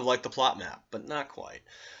 Kind of like the plot map, but not quite.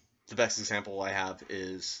 The best example I have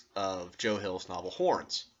is of Joe Hill's novel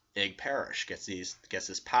Horns. Ig Parrish gets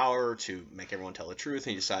this power to make everyone tell the truth,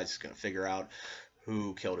 and he decides he's going to figure out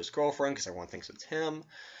who killed his girlfriend because everyone thinks it's him.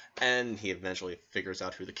 And he eventually figures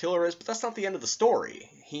out who the killer is, but that's not the end of the story.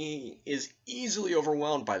 He is easily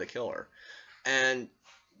overwhelmed by the killer. And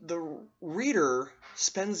the reader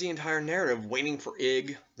spends the entire narrative waiting for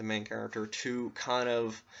Ig, the main character, to kind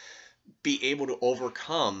of be able to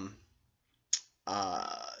overcome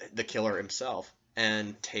the killer himself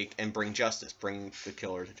and bring the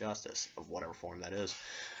killer to justice of whatever form that is.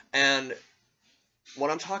 And what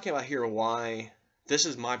I'm talking about here, why this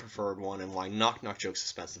is my preferred one and why knock-knock joke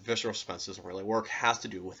suspense, the visceral suspense doesn't really work, has to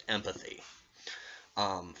do with empathy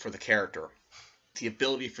for the character. The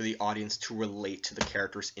ability for the audience to relate to the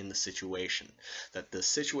characters in the situation. That the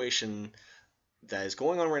situation that is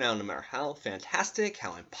going on right now, no matter how fantastic,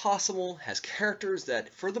 how impossible, has characters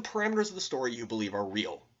that, for the parameters of the story, you believe are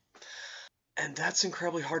real. And that's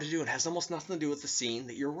incredibly hard to do. It has almost nothing to do with the scene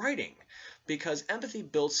that you're writing, because empathy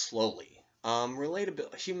builds slowly.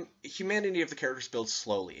 Humanity of the characters builds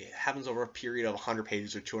slowly. It happens over a period of 100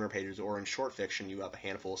 pages or 200 pages, or in short fiction, you have a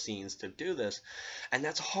handful of scenes to do this, and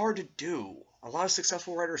that's hard to do. A lot of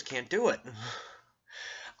successful writers can't do it.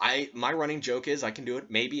 My running joke is I can do it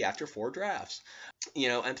maybe after 4 drafts.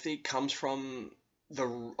 Empathy comes from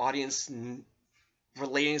the audience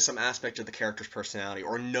relating to some aspect of the character's personality,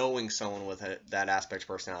 or knowing someone with that aspect of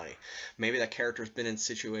personality. Maybe that character's been in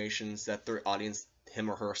situations that the audience, him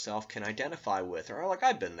or herself, can identify with, or like,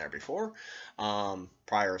 I've been there before.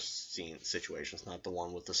 Prior scene situations, not the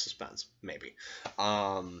one with the suspense, maybe.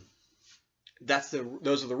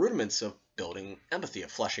 Those are the rudiments of building empathy,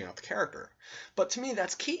 of fleshing out the character. But to me,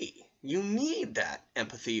 that's key. You need that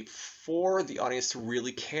empathy for the audience to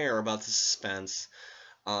really care about the suspense,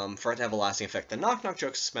 for it to have a lasting effect. The knock-knock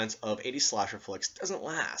joke suspense of 80s slasher flicks doesn't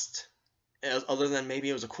last, other than maybe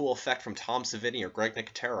it was a cool effect from Tom Savini or Greg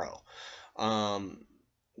Nicotero.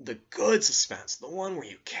 The good suspense, the one where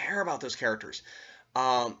you care about those characters,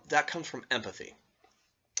 that comes from empathy.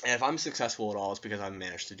 And if I'm successful at all, it's because I've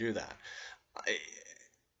managed to do that.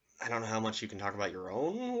 I don't know how much you can talk about your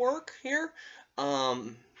own work here,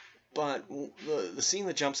 but the scene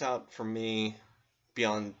that jumps out for me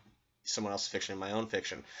beyond someone else's fiction and my own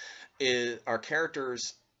fiction are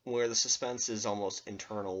characters where the suspense is almost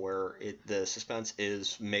internal, where the suspense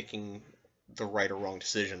is making the right or wrong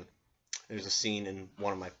decision. There's a scene in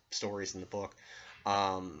one of my stories in the book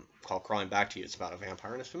called Crawling Back to You. It's about a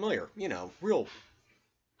vampire and it's familiar, real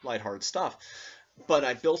lighthearted stuff. But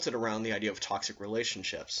I built it around the idea of toxic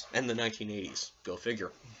relationships and the 1980s. Go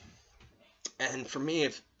figure. And for me,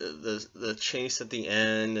 if the chase at the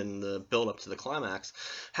end and the build-up to the climax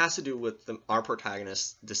has to do with our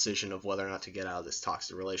protagonist's decision of whether or not to get out of this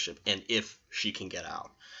toxic relationship, and if she can get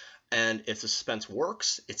out. And if the suspense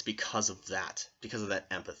works, it's because of that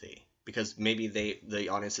empathy. Because maybe the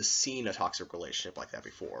audience has seen a toxic relationship like that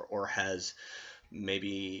before, or has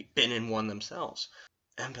maybe been in one themselves.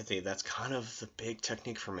 Empathy, that's kind of the big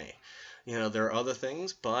technique for me. There are other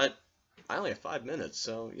things, but I only have 5 minutes,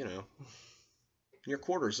 so, your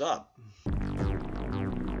quarter's up.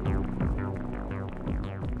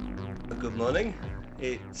 Good morning.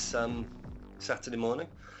 It's Saturday morning.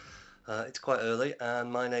 It's quite early,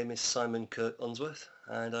 and my name is Simon Kurt Unsworth,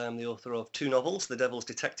 and I am the author of 2 novels, The Devil's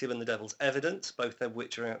Detective and The Devil's Evidence, both of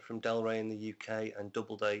which are out from Del Rey in the UK and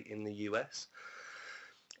Doubleday in the US.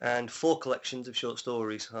 And 4 collections of short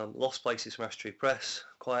stories, Lost Places from Ash Tree Press,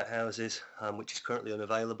 Quiet Houses, which is currently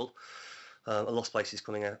unavailable. Lost Places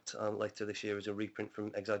coming out later this year as a reprint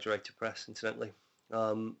from Exaggerated Press, incidentally.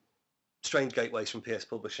 Strange Gateways from PS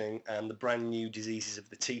Publishing, and the brand new Diseases of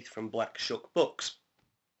the Teeth from Black Shuck Books.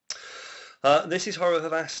 This is Horror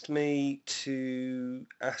have asked me to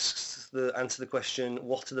answer the question,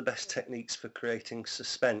 what are the best techniques for creating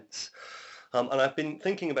suspense? And I've been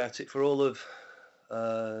thinking about it for all of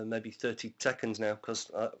maybe 30 seconds now, because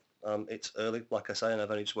it's early, like I say, and I've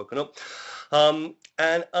only just woken up.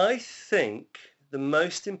 And I think the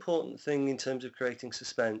most important thing in terms of creating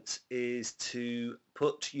suspense is to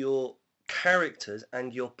put your characters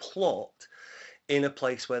and your plot in a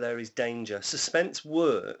place where there is danger. Suspense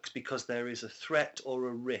works because there is a threat or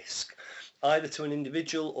a risk, either to an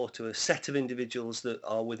individual or to a set of individuals that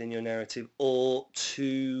are within your narrative, or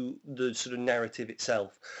to the sort of narrative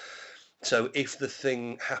itself. So if the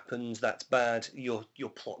thing happens that's bad, your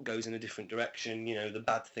plot goes in a different direction, the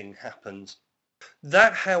bad thing happens.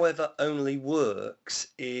 That, however, only works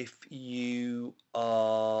if you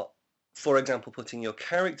are, for example, putting your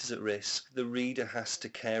characters at risk. The reader has to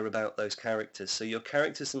care about those characters. So your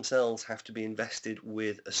characters themselves have to be invested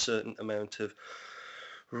with a certain amount of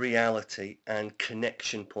reality and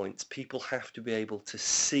connection points. People have to be able to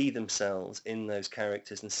see themselves in those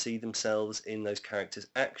characters and see themselves in those characters'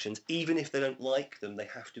 actions. Even if they don't like them, they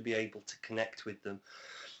have to be able to connect with them,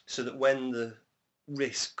 so that when the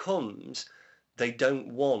risk comes, they don't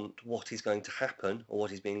want what is going to happen, or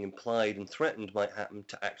what is being implied and threatened might happen,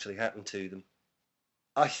 to actually happen to them.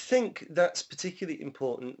 I think that's particularly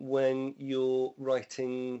important when you're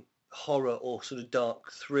writing horror or sort of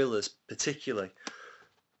dark thrillers particularly,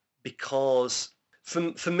 because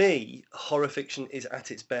for me, horror fiction is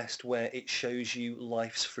at its best where it shows you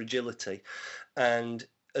life's fragility. And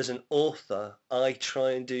as an author, I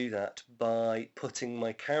try and do that by putting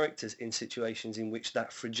my characters in situations in which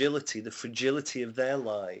that fragility, the fragility of their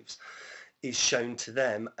lives, is shown to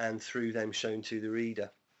them, and through them shown to the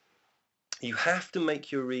reader. You have to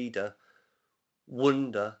make your reader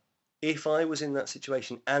wonder, if I was in that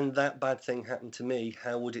situation and that bad thing happened to me,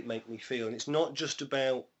 how would it make me feel? And it's not just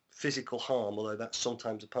about physical harm, although that's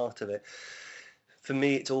sometimes a part of it. For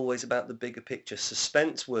me, it's always about the bigger picture.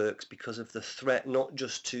 Suspense works because of the threat, not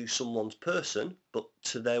just to someone's person, but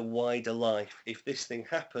to their wider life. If this thing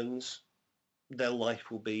happens, their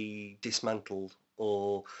life will be dismantled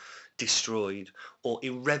or destroyed or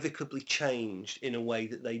irrevocably changed in a way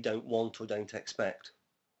that they don't want or don't expect.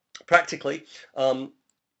 Practically,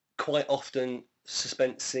 quite often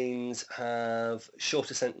suspense scenes have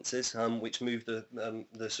shorter sentences, which move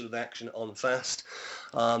the sort of action on fast.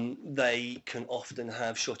 They can often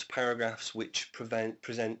have shorter paragraphs, which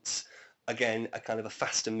presents, again, a kind of a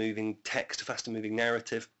faster moving text, a faster moving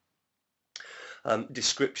narrative.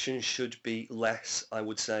 Description should be less, I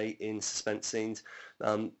would say, in suspense scenes,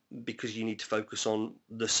 because you need to focus on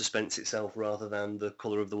the suspense itself rather than the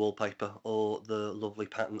colour of the wallpaper or the lovely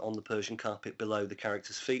pattern on the Persian carpet below the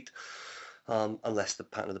character's feet. Unless the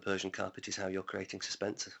pattern of the Persian carpet is how you're creating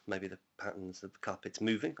suspense. Maybe the patterns of the carpet's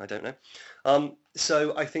moving, I don't know.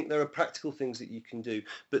 So I think there are practical things that you can do,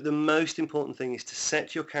 but the most important thing is to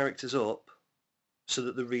set your characters up so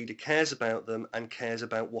that the reader cares about them and cares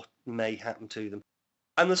about what may happen to them.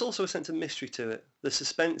 And there's also a sense of mystery to it. The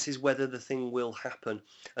suspense is whether the thing will happen,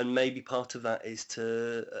 and maybe part of that is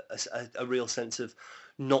a real sense of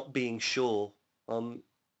not being sure.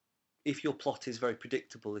 If your plot is very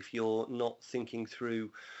predictable, if you're not thinking through,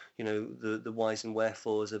 the whys and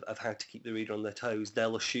wherefores of how to keep the reader on their toes,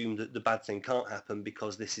 they'll assume that the bad thing can't happen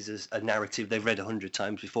because this is a narrative they've read 100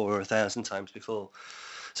 times before or 1,000 times before.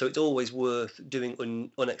 So it's always worth doing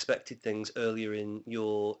unexpected things earlier in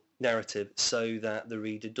your narrative so that the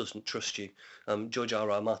reader doesn't trust you. George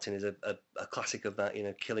R.R. Martin is a classic of that.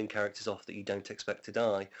 Killing characters off that you don't expect to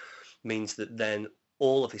die means that then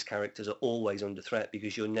all of his characters are always under threat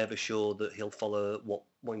because you're never sure that he'll follow what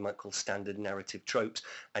we might call standard narrative tropes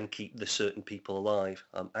and keep the certain people alive.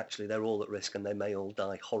 Actually, they're all at risk and they may all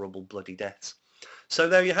die horrible, bloody deaths. So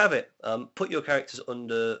there you have it. Put your characters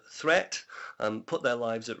under threat, put their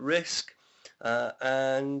lives at risk,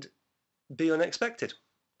 and be unexpected.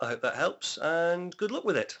 I hope that helps, and good luck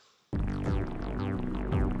with it.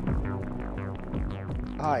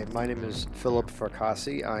 Hi, my name is Philip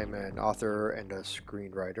Fracassi. I'm an author and a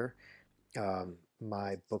screenwriter.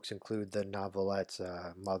 My books include the novelettes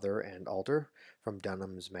Mother and Alder from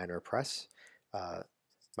Dunham's Manor Press.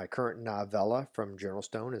 My current novella from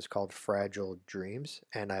Journalstone is called Fragile Dreams,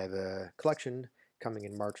 and I have a collection coming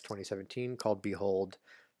in March 2017 called Behold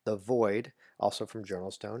the Void, also from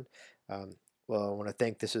Journalstone. Well, I want to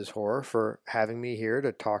thank This Is Horror for having me here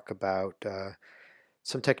to talk about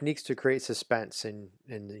some techniques to create suspense in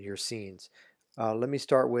your scenes. Let me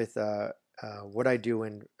start with what I do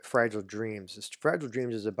in Fragile Dreams. Fragile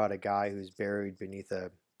Dreams is about a guy who's buried beneath a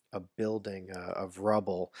building of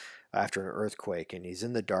rubble after an earthquake, and he's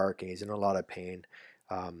in the dark and he's in a lot of pain,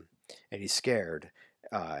 and he's scared,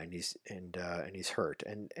 and he's hurt.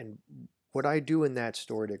 And what I do in that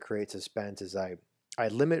story to create suspense is I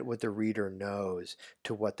limit what the reader knows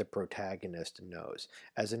to what the protagonist knows.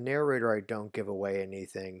 As a narrator, I don't give away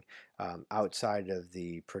anything outside of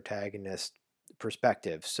the protagonist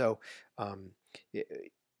perspective. So,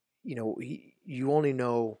 you only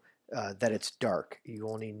know that it's dark. You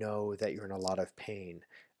only know that you're in a lot of pain,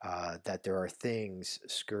 that there are things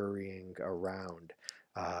scurrying around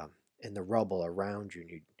in the rubble around you, and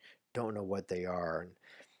you don't know what they are.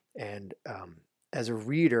 And as a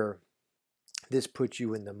reader, this puts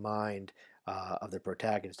you in the mind of the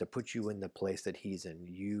protagonist, to put you in the place that he's in.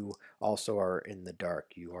 You also are in the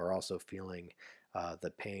dark. You are also feeling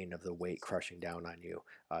the pain of the weight crushing down on you.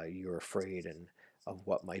 You're afraid of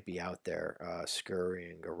what might be out there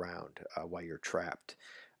scurrying around while you're trapped,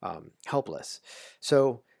 helpless.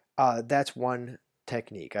 So that's one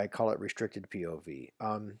technique. I call it restricted POV.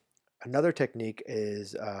 Another technique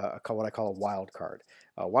is what I call a wild card.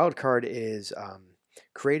 A wild card is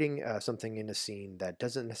creating something in a scene that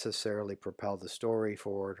doesn't necessarily propel the story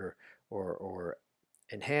forward or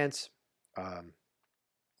enhance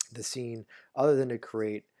the scene, other than to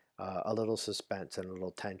create a little suspense and a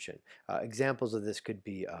little tension. Examples of this could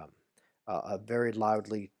be a very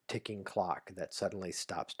loudly ticking clock that suddenly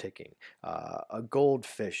stops ticking, a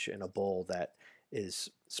goldfish in a bowl that is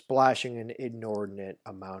splashing an inordinate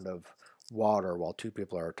amount of water while two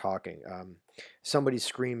people are talking, somebody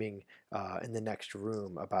screaming in the next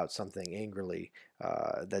room about something angrily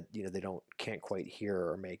that they can't quite hear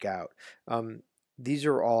or make out. These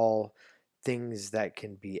are all things that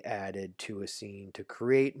can be added to a scene to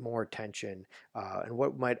create more tension and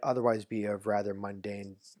what might otherwise be a rather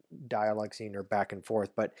mundane dialogue scene or back and forth,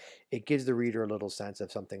 but it gives the reader a little sense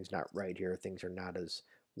of something's not right here, things are not as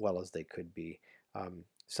well as they could be,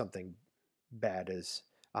 something bad is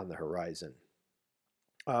on the horizon.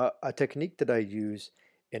 A technique that I use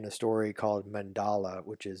in a story called Mandala,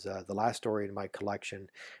 which is the last story in my collection,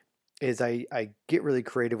 is I get really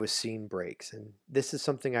creative with scene breaks. And this is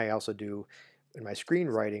something I also do in my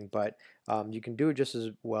screenwriting, but you can do it just as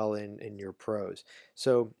well in your prose.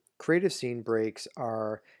 So creative scene breaks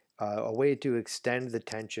are a way to extend the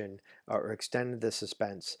tension or extend the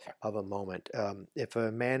suspense of a moment. If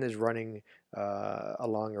a man is running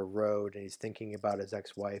along a road and he's thinking about his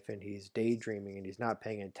ex-wife and he's daydreaming and he's not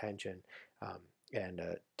paying attention, and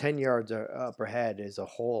 10 yards up ahead is a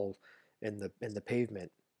hole in the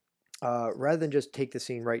pavement, rather than just take the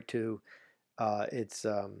scene right to its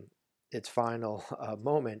final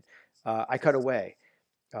moment, I cut away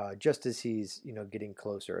just as he's getting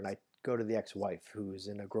closer, and I go to the ex-wife who's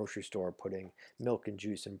in a grocery store putting milk and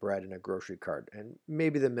juice and bread in a grocery cart, and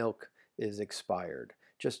maybe the milk is expired,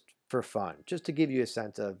 just for fun, just to give you a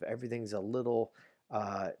sense of everything's a little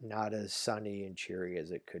not as sunny and cheery as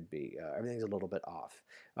it could be. Everything's a little bit off.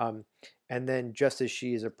 And then just as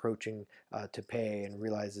she is approaching to pay and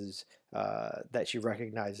realizes that she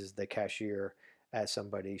recognizes the cashier as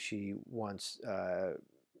somebody she once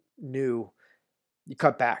knew, you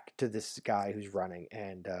cut back to this guy who's running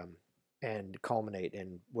and culminate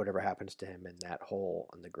in whatever happens to him in that hole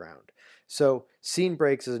on the ground. So scene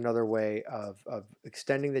breaks is another way of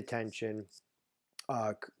extending the tension,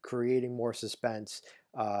 creating more suspense,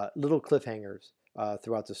 little cliffhangers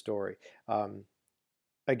throughout the story.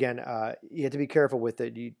 Again, you have to be careful with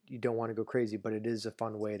it. You don't want to go crazy, but it is a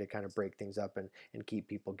fun way to kind of break things up and keep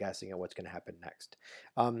people guessing at what's going to happen next.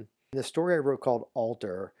 In the story I wrote called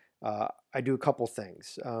Alter, I do a couple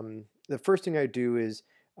things. The first thing I do is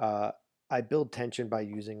I build tension by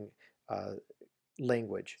using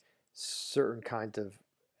language, certain kinds of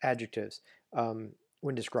adjectives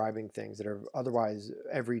when describing things that are otherwise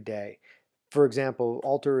everyday. For example,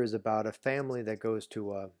 Alter is about a family that goes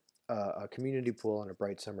to a community pool on a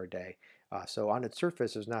bright summer day. So on its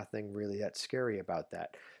surface, there's nothing really that scary about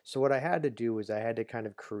that. So what I had to do was I had to kind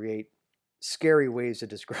of create scary ways to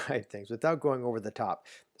describe things without going over the top.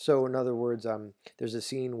 So in other words, there's a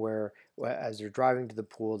scene where as they're driving to the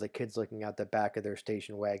pool, the kid's looking out the back of their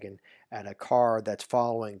station wagon at a car that's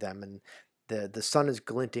following them, and the sun is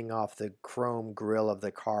glinting off the chrome grill of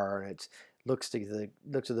the car, and it looks to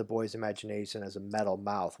the boy's imagination as a metal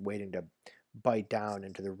mouth waiting to bite down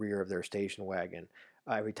into the rear of their station wagon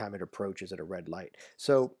every time it approaches at a red light.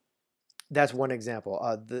 So that's one example.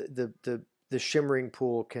 The shimmering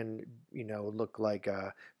pool can look like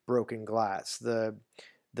broken glass. The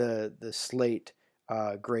slate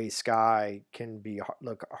gray sky can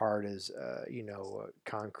look hard as a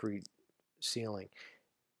concrete ceiling.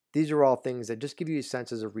 These are all things that just give you a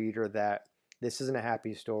sense as a reader that this isn't a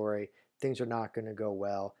happy story. Things are not going to go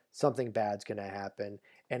well. Something bad's going to happen.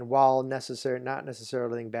 And while not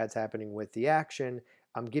necessarily anything bad's happening with the action,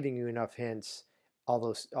 I'm giving you enough hints,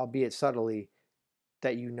 although albeit subtly,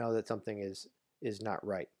 that you know that something is not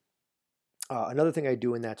right. Another thing I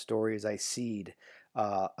do in that story is I seed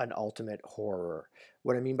an ultimate horror.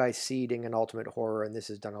 What I mean by seeding an ultimate horror, and this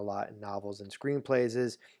is done a lot in novels and screenplays,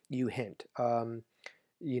 is you hint.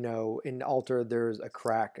 In Alter, there's a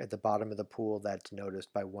crack at the bottom of the pool that's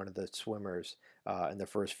noticed by one of the swimmers in the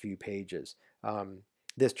first few pages.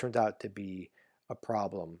 This turns out to be a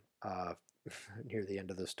problem near the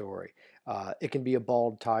end of the story. It can be a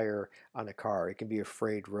bald tire on a car. It can be a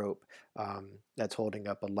frayed rope that's holding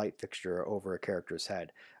up a light fixture over a character's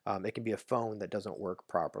head. It can be a phone that doesn't work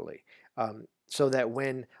properly. So that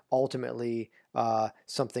when ultimately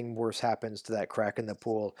something worse happens to that crack in the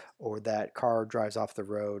pool, or that car drives off the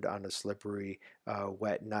road on a slippery,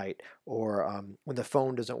 wet night, or when the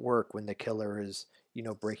phone doesn't work, when the killer is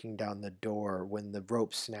breaking down the door, when the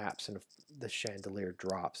rope snaps and the chandelier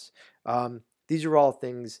drops. These are all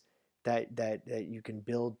things that you can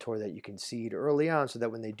build toward, that you can seed early on, so that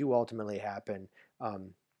when they do ultimately happen,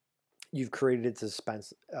 you've created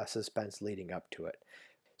suspense leading up to it.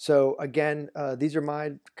 So again, these are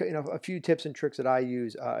my a few tips and tricks that I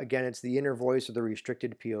use. Again, it's the inner voice or the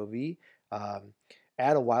restricted POV.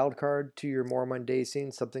 Add a wild card to your more mundane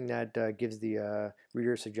scene, something that gives the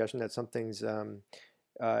reader a suggestion that something's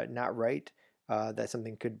not right, that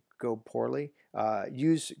something could go poorly.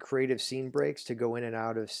 Use creative scene breaks to go in and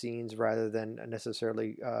out of scenes rather than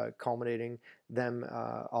necessarily culminating them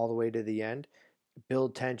all the way to the end.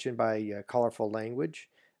 Build tension by colorful language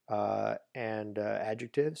and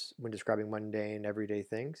adjectives when describing mundane, everyday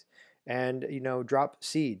things. And, drop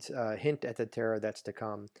seeds, hint at the terror that's to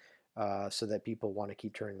come, so that people want to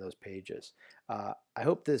keep turning those pages. I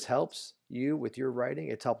hope this helps you with your writing.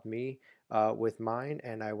 It's helped me with mine,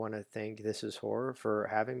 and I want to thank This Is Horror for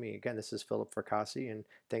having me. Again, this is Philip Fracassi, and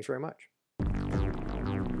thanks very much.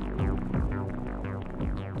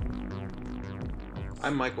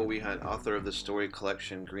 I'm Michael Wehunt, author of the story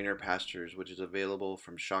collection Greener Pastures, which is available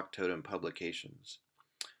from Shock Totem Publications.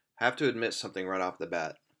 I have to admit something right off the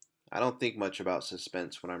bat. I don't think much about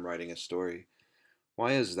suspense when I'm writing a story.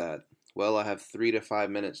 Why is that? Well, I have 3 to 5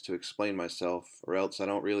 minutes to explain myself, or else I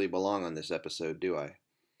don't really belong on this episode, do I?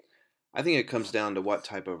 I think it comes down to what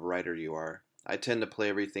type of writer you are. I tend to play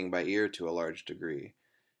everything by ear to a large degree.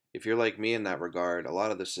 If you're like me in that regard, a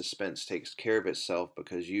lot of the suspense takes care of itself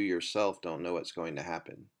because you yourself don't know what's going to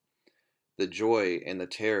happen. The joy and the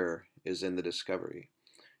terror is in the discovery.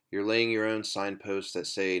 You're laying your own signposts that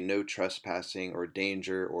say no trespassing or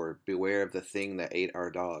danger or beware of the thing that ate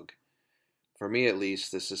our dog. For me at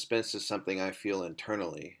least, the suspense is something I feel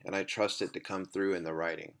internally, and I trust it to come through in the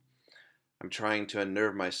writing. I'm trying to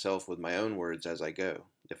unnerve myself with my own words as I go.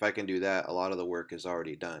 If I can do that, a lot of the work is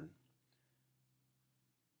already done.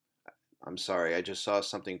 I'm sorry, I just saw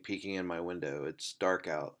something peeking in my window. It's dark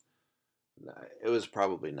out. It was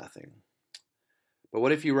probably nothing. But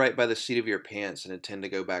what if you write by the seat of your pants and intend to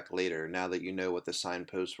go back later, now that you know what the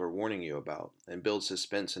signposts were warning you about, and build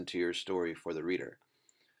suspense into your story for the reader?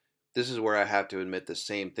 This is where I have to admit the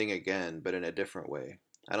same thing again, but in a different way.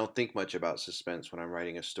 I don't think much about suspense when I'm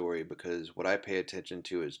writing a story because what I pay attention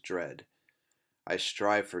to is dread. I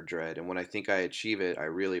strive for dread, and when I think I achieve it, I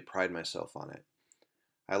really pride myself on it.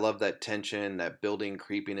 I love that tension, that building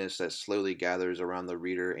creepiness that slowly gathers around the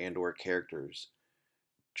reader and/or characters.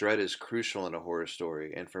 Dread is crucial in a horror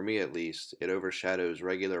story, and for me at least, it overshadows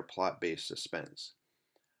regular plot-based suspense.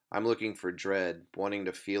 I'm looking for dread, wanting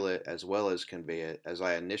to feel it as well as convey it as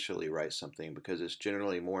I initially write something because it's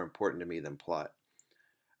generally more important to me than plot.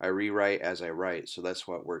 I rewrite as I write, so that's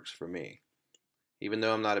what works for me. Even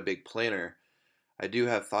though I'm not a big planner, I do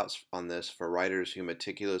have thoughts on this for writers who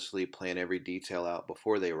meticulously plan every detail out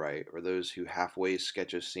before they write, or those who halfway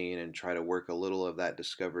sketch a scene and try to work a little of that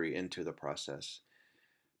discovery into the process.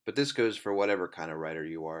 But this goes for whatever kind of writer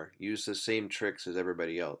you are. Use the same tricks as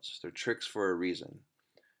everybody else. They're tricks for a reason,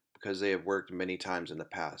 because they have worked many times in the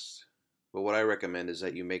past. But what I recommend is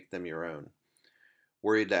that you make them your own.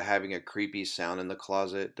 Worried that having a creepy sound in the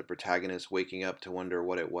closet, the protagonist waking up to wonder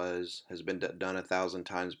what it was, has been done 1,000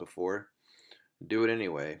 times before? Do it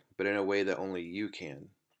anyway, but in a way that only you can.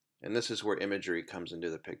 And this is where imagery comes into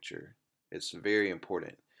the picture. It's very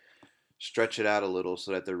important. Stretch it out a little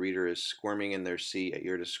so that the reader is squirming in their seat at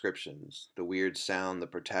your descriptions. The weird sound, the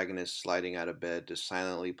protagonist sliding out of bed to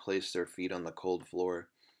silently place their feet on the cold floor,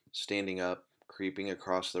 standing up, creeping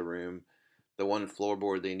across the room, the one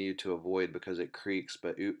floorboard they need to avoid because it creaks,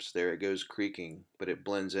 but oops, there it goes creaking, but it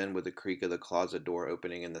blends in with the creak of the closet door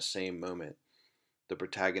opening in the same moment. The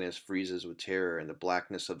protagonist freezes with terror, and the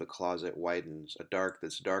blackness of the closet widens, a dark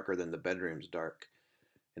that's darker than the bedroom's dark.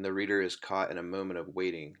 And the reader is caught in a moment of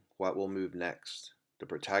waiting. What will move next? The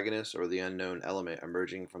protagonist or the unknown element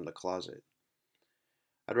emerging from the closet?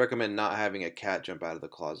 I'd recommend not having a cat jump out of the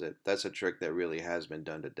closet. That's a trick that really has been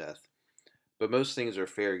done to death. But most things are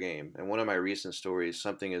fair game. In one of my recent stories,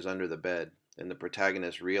 something is under the bed, and the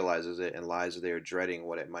protagonist realizes it and lies there dreading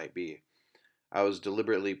what it might be. I was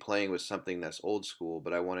deliberately playing with something that's old school,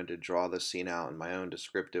 but I wanted to draw the scene out in my own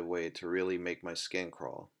descriptive way to really make my skin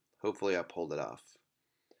crawl. Hopefully I pulled it off.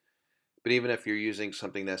 But even if you're using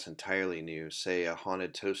something that's entirely new, say a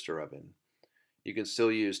haunted toaster oven, you can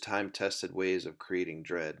still use time-tested ways of creating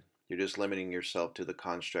dread. You're just limiting yourself to the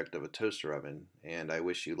construct of a toaster oven, and I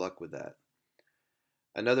wish you luck with that.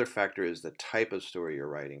 Another factor is the type of story you're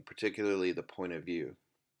writing, particularly the point of view.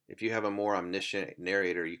 If you have a more omniscient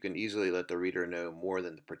narrator, you can easily let the reader know more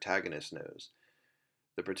than the protagonist knows.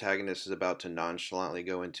 The protagonist is about to nonchalantly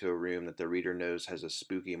go into a room that the reader knows has a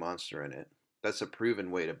spooky monster in it. That's a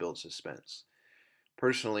proven way to build suspense.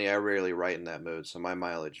 Personally, I rarely write in that mode, so my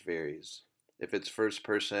mileage varies. If it's first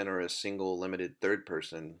person or a single limited third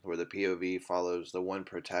person, where the POV follows the one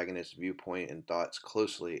protagonist's viewpoint and thoughts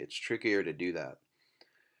closely, it's trickier to do that.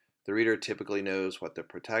 The reader typically knows what the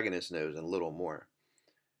protagonist knows and little more.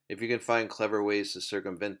 If you can find clever ways to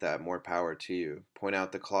circumvent that, more power to you. Point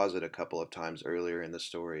out the closet a couple of times earlier in the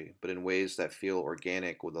story, but in ways that feel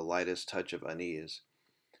organic with the lightest touch of unease.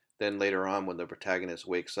 Then later on, when the protagonist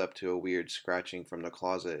wakes up to a weird scratching from the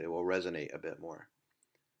closet, it will resonate a bit more.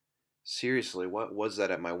 Seriously, what was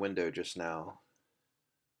that at my window just now?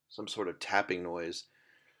 Some sort of tapping noise.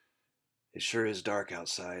 It sure is dark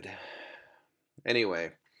outside.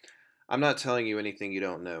 Anyway, I'm not telling you anything you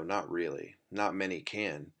don't know, not really. Not many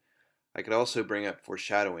can. I could also bring up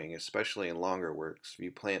foreshadowing, especially in longer works.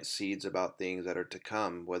 You plant seeds about things that are to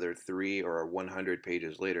come, whether 3 or 100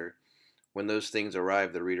 pages later. When those things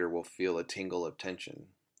arrive, the reader will feel a tingle of tension.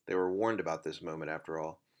 They were warned about this moment, after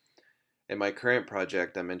all. In my current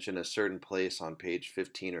project, I mention a certain place on page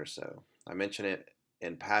 15 or so. I mention it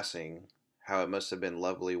in passing, how it must have been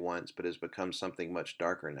lovely once, but has become something much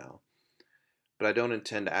darker now. but I don't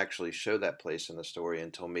intend to actually show that place in the story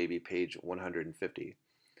until maybe page 150.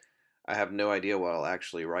 I have no idea what I'll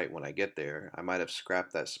actually write when I get there. I might have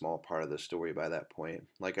scrapped that small part of the story by that point.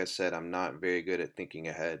 Like I said, I'm not very good at thinking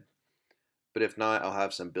ahead. But if not, I'll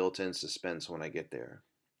have some built-in suspense when I get there.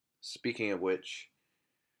 Speaking of which,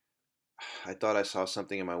 I thought I saw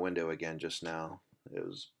something in my window again just now. It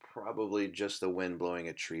was probably just the wind blowing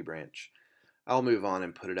a tree branch. I'll move on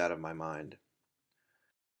and put it out of my mind.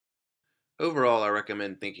 Overall, I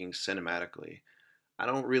recommend thinking cinematically. I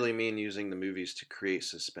don't really mean using the movies to create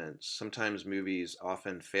suspense. Sometimes movies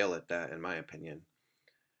often fail at that, in my opinion.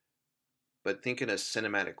 But think in a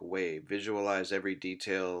cinematic way. Visualize every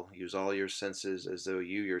detail. Use all your senses as though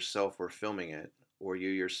you yourself were filming it, or you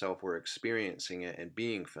yourself were experiencing it and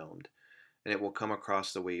being filmed, and it will come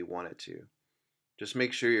across the way you want it to. Just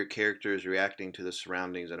make sure your character is reacting to the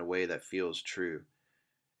surroundings in a way that feels true,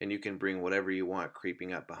 and you can bring whatever you want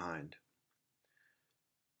creeping up behind.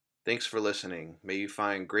 Thanks for listening. May you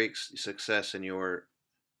find great success in your...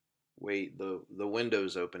 Wait, the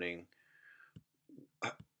window's opening.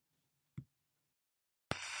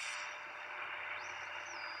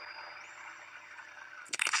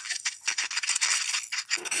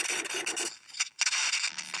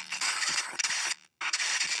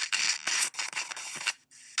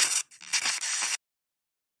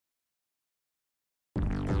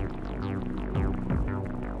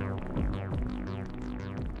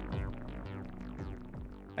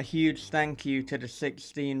 A huge thank you to the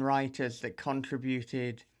 16 writers that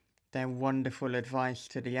contributed their wonderful advice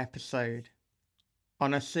to the episode.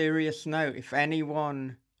 On a serious note, if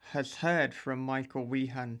anyone has heard from Michael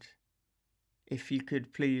Wehunt, if you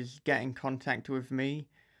could please get in contact with me,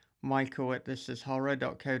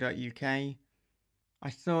 michael@thisishorror.co.uk. I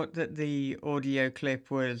thought that the audio clip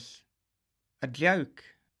was a joke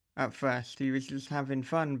at first. He was just having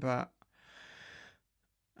fun, but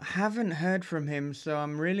I haven't heard from him, so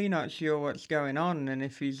I'm really not sure what's going on and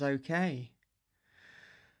if he's okay.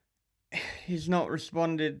 He's not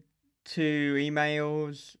responded to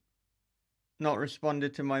emails, not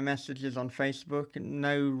responded to my messages on Facebook, and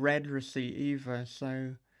no red receipt either,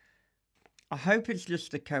 so I hope it's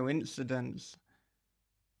just a coincidence.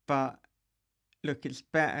 But look, it's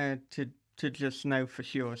better to just know for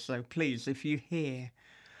sure, so please, if you hear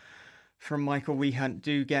from Michael Wehunt,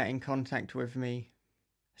 do get in contact with me.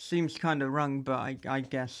 Seems kind of wrong, but I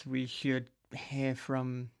guess we should hear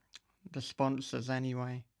from the sponsors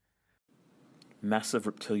anyway. Massive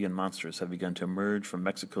reptilian monsters have begun to emerge from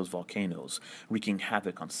Mexico's volcanoes, wreaking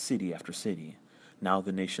havoc on city after city. Now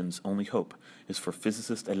the nation's only hope is for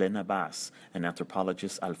physicist Elena Bass and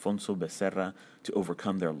anthropologist Alfonso Becerra to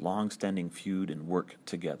overcome their long-standing feud and work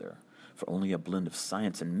together. For only a blend of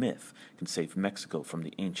science and myth can save Mexico from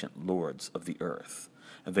the ancient lords of the earth.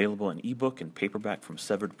 Available in ebook and paperback from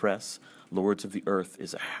Severed Press, Lords of the Earth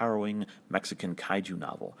is a harrowing Mexican kaiju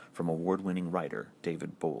novel from award-winning writer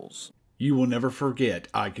David Bowles. You will never forget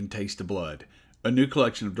I Can Taste the Blood, a new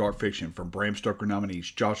collection of dark fiction from Bram Stoker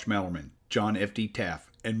nominees Josh Malerman, John F.D.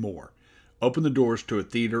 Taft, and more. Open the doors to a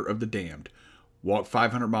theater of the damned. Walk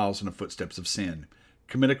 500 miles in the footsteps of sin.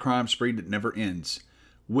 Commit a crime spree that never ends.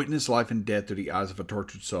 Witness life and death through the eyes of a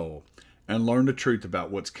tortured soul. And learn the truth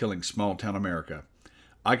about what's killing small-town America.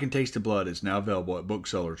 I Can Taste the Blood is now available at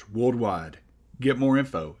booksellers worldwide. Get more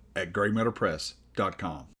info at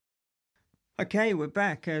graymatterpress.com. Okay, we're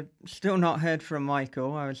back. Still not heard from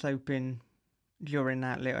Michael. I was hoping during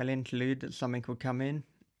that little interlude that something would come in.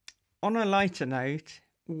 On a lighter note,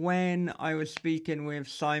 when I was speaking with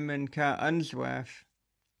Simon Kurt Unsworth,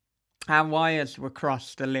 our wires were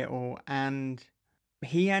crossed a little and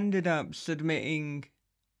he ended up submitting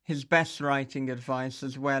his best writing advice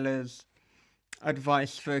as well as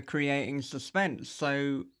advice for creating suspense.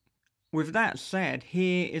 So with that said,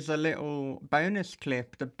 here is a little bonus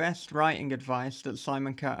clip, the best writing advice that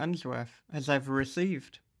Simon Kurt Unsworth has ever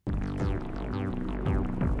received.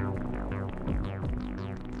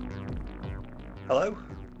 Hello,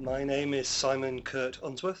 my name is Simon Kurt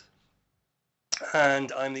Unsworth,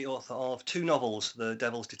 and I'm the author of two novels, The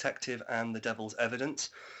Devil's Detective and The Devil's Evidence,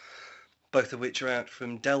 both of which are out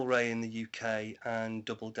from Del Rey in the UK and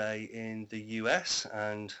Doubleday in the US,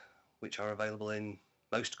 and which are available in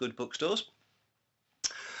most good bookstores.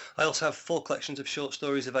 I also have 4 collections of short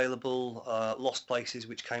stories available, Lost Places,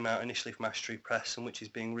 which came out initially from Ash Tree Press and which is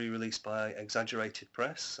being re-released by Exaggerated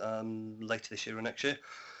Press later this year or next year.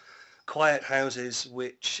 Quiet Houses,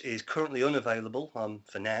 which is currently unavailable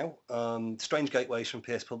for now, Strange Gateways from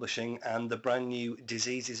Pierce Publishing, and the brand new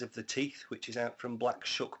Diseases of the Teeth, which is out from Black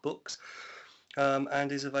Shuck Books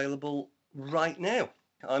and is available right now.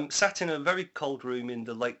 I'm sat in a very cold room in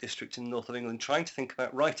the Lake District in the north of England trying to think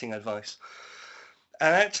about writing advice.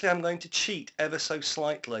 And actually, I'm going to cheat ever so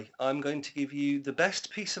slightly. I'm going to give you the best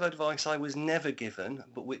piece of advice I was never given,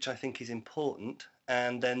 but which I think is important,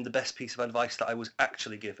 and then the best piece of advice that I was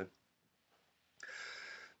actually given.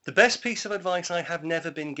 The best piece of advice I have never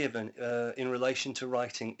been given in relation to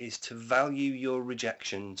writing is to value your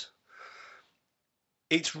rejections.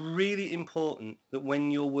 It's really important that when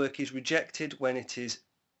your work is rejected, when it is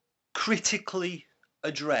critically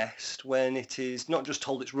addressed, when it is not just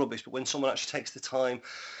told it's rubbish, but when someone actually takes the time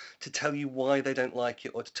to tell you why they don't like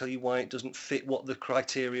it, or to tell you why it doesn't fit what the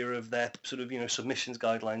criteria of their sort of, submissions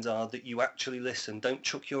guidelines are, that you actually listen. Don't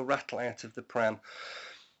chuck your rattle out of the pram.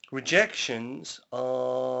 Rejections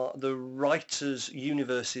are the writer's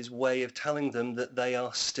universe's way of telling them that they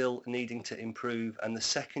are still needing to improve, and the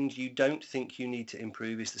second you don't think you need to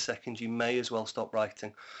improve is the second you may as well stop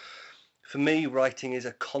writing. For me, writing is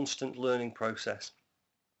a constant learning process.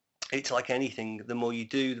 It's like anything. The more you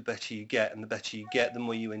do, the better you get, and the better you get, the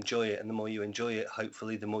more you enjoy it, and the more you enjoy it,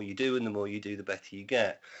 hopefully the more you do, and the more you do, the better you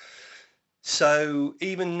get. So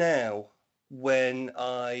even now, when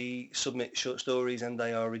I submit short stories and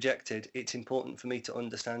they are rejected, it's important for me to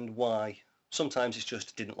understand why. Sometimes it's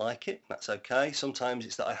just didn't like it, that's okay. Sometimes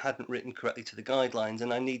it's that I hadn't written correctly to the guidelines,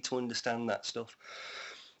 and I need to understand that stuff.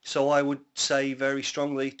 So I would say very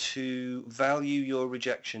strongly to value your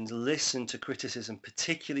rejections, listen to criticism,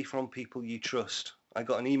 particularly from people you trust. I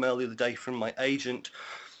got an email the other day from my agent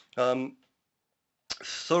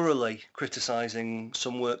thoroughly criticising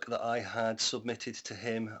some work that I had submitted to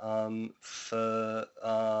him for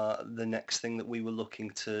the next thing that we were looking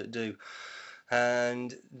to do.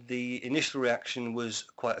 And the initial reaction was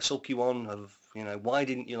quite a sulky one of, why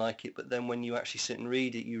didn't you like it? But then when you actually sit and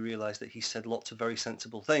read it, you realise that he said lots of very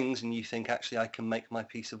sensible things, and you think, actually, I can make my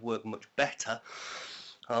piece of work much better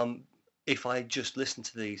if I just listen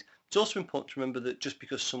to these. It's also important to remember that just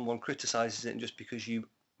because someone criticises it and just because you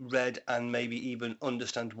read and maybe even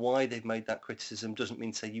understand why they've made that criticism doesn't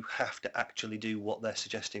mean to say you have to actually do what they're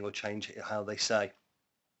suggesting or change it how they say.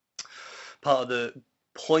 Part of the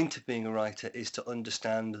point of being a writer is to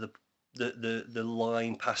understand the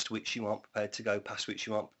line past which you aren't prepared to go, past which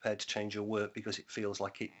you aren't prepared to change your work because it feels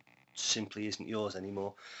like it simply isn't yours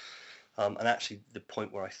anymore. And actually the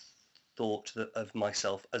point where I thought that of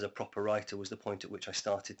myself as a proper writer was the point at which I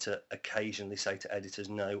started to occasionally say to editors,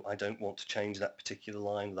 no, I don't want to change that particular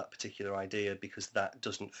line, that particular idea, because that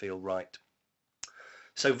doesn't feel right.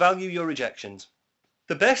 So value your rejections.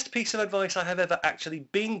 The best piece of advice I have ever actually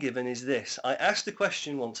been given is this. I asked the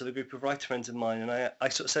question once of a group of writer friends of mine, and I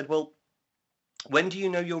sort of said, well, when do you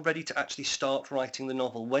know you're ready to actually start writing the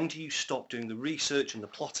novel? When do you stop doing the research and the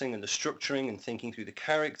plotting and the structuring and thinking through the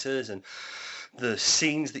characters and the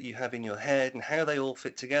scenes that you have in your head and how they all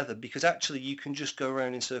fit together? Because actually you can just go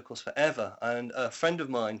around in circles forever. And a friend of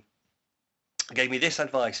mine gave me this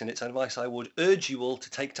advice, and it's advice I would urge you all to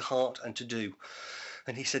take to heart and to do.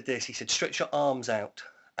 And he said this, he said, stretch your arms out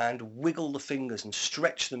and wiggle the fingers and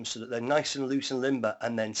stretch them so that they're nice and loose and limber,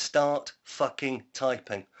 and then start fucking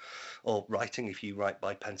typing. Or writing if you write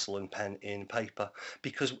by pencil and pen in paper.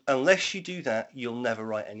 Because unless you do that, you'll never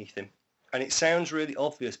write anything. And it sounds really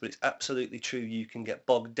obvious, but it's absolutely true. You can get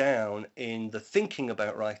bogged down in the thinking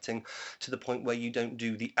about writing to the point where you don't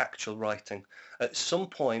do the actual writing. At some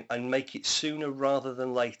point, and make it sooner rather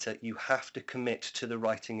than later, you have to commit to the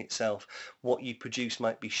writing itself. What you produce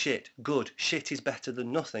might be shit. Good. Shit is better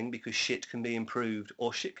than nothing because shit can be improved,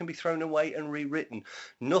 or shit can be thrown away and rewritten.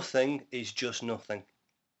 Nothing is just nothing.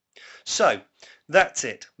 So that's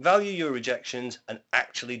it. Value your rejections and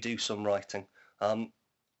actually do some writing.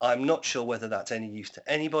 I'm not sure whether that's any use to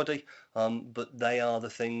anybody, but they are the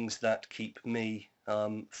things that keep me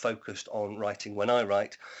focused on writing when I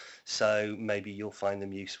write, so maybe you'll find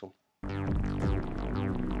them useful.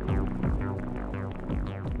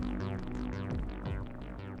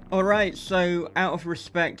 Alright, so out of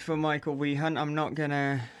respect for Michael Wehunt, I'm not going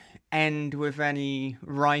to end with any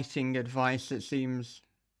writing advice. It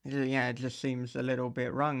just seems a little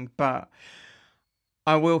bit wrong, but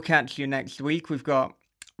I will catch you next week. We've got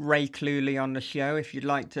Ray Cluley on the show. If you'd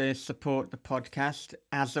like to support the podcast,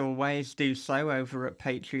 as always, do so over at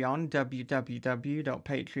Patreon,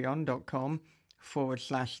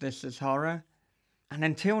 www.patreon.com/thisishorror. And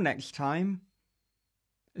until next time,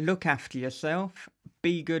 look after yourself,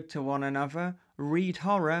 be good to one another, read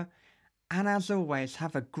horror, and as always,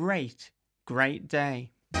 have a great, great day.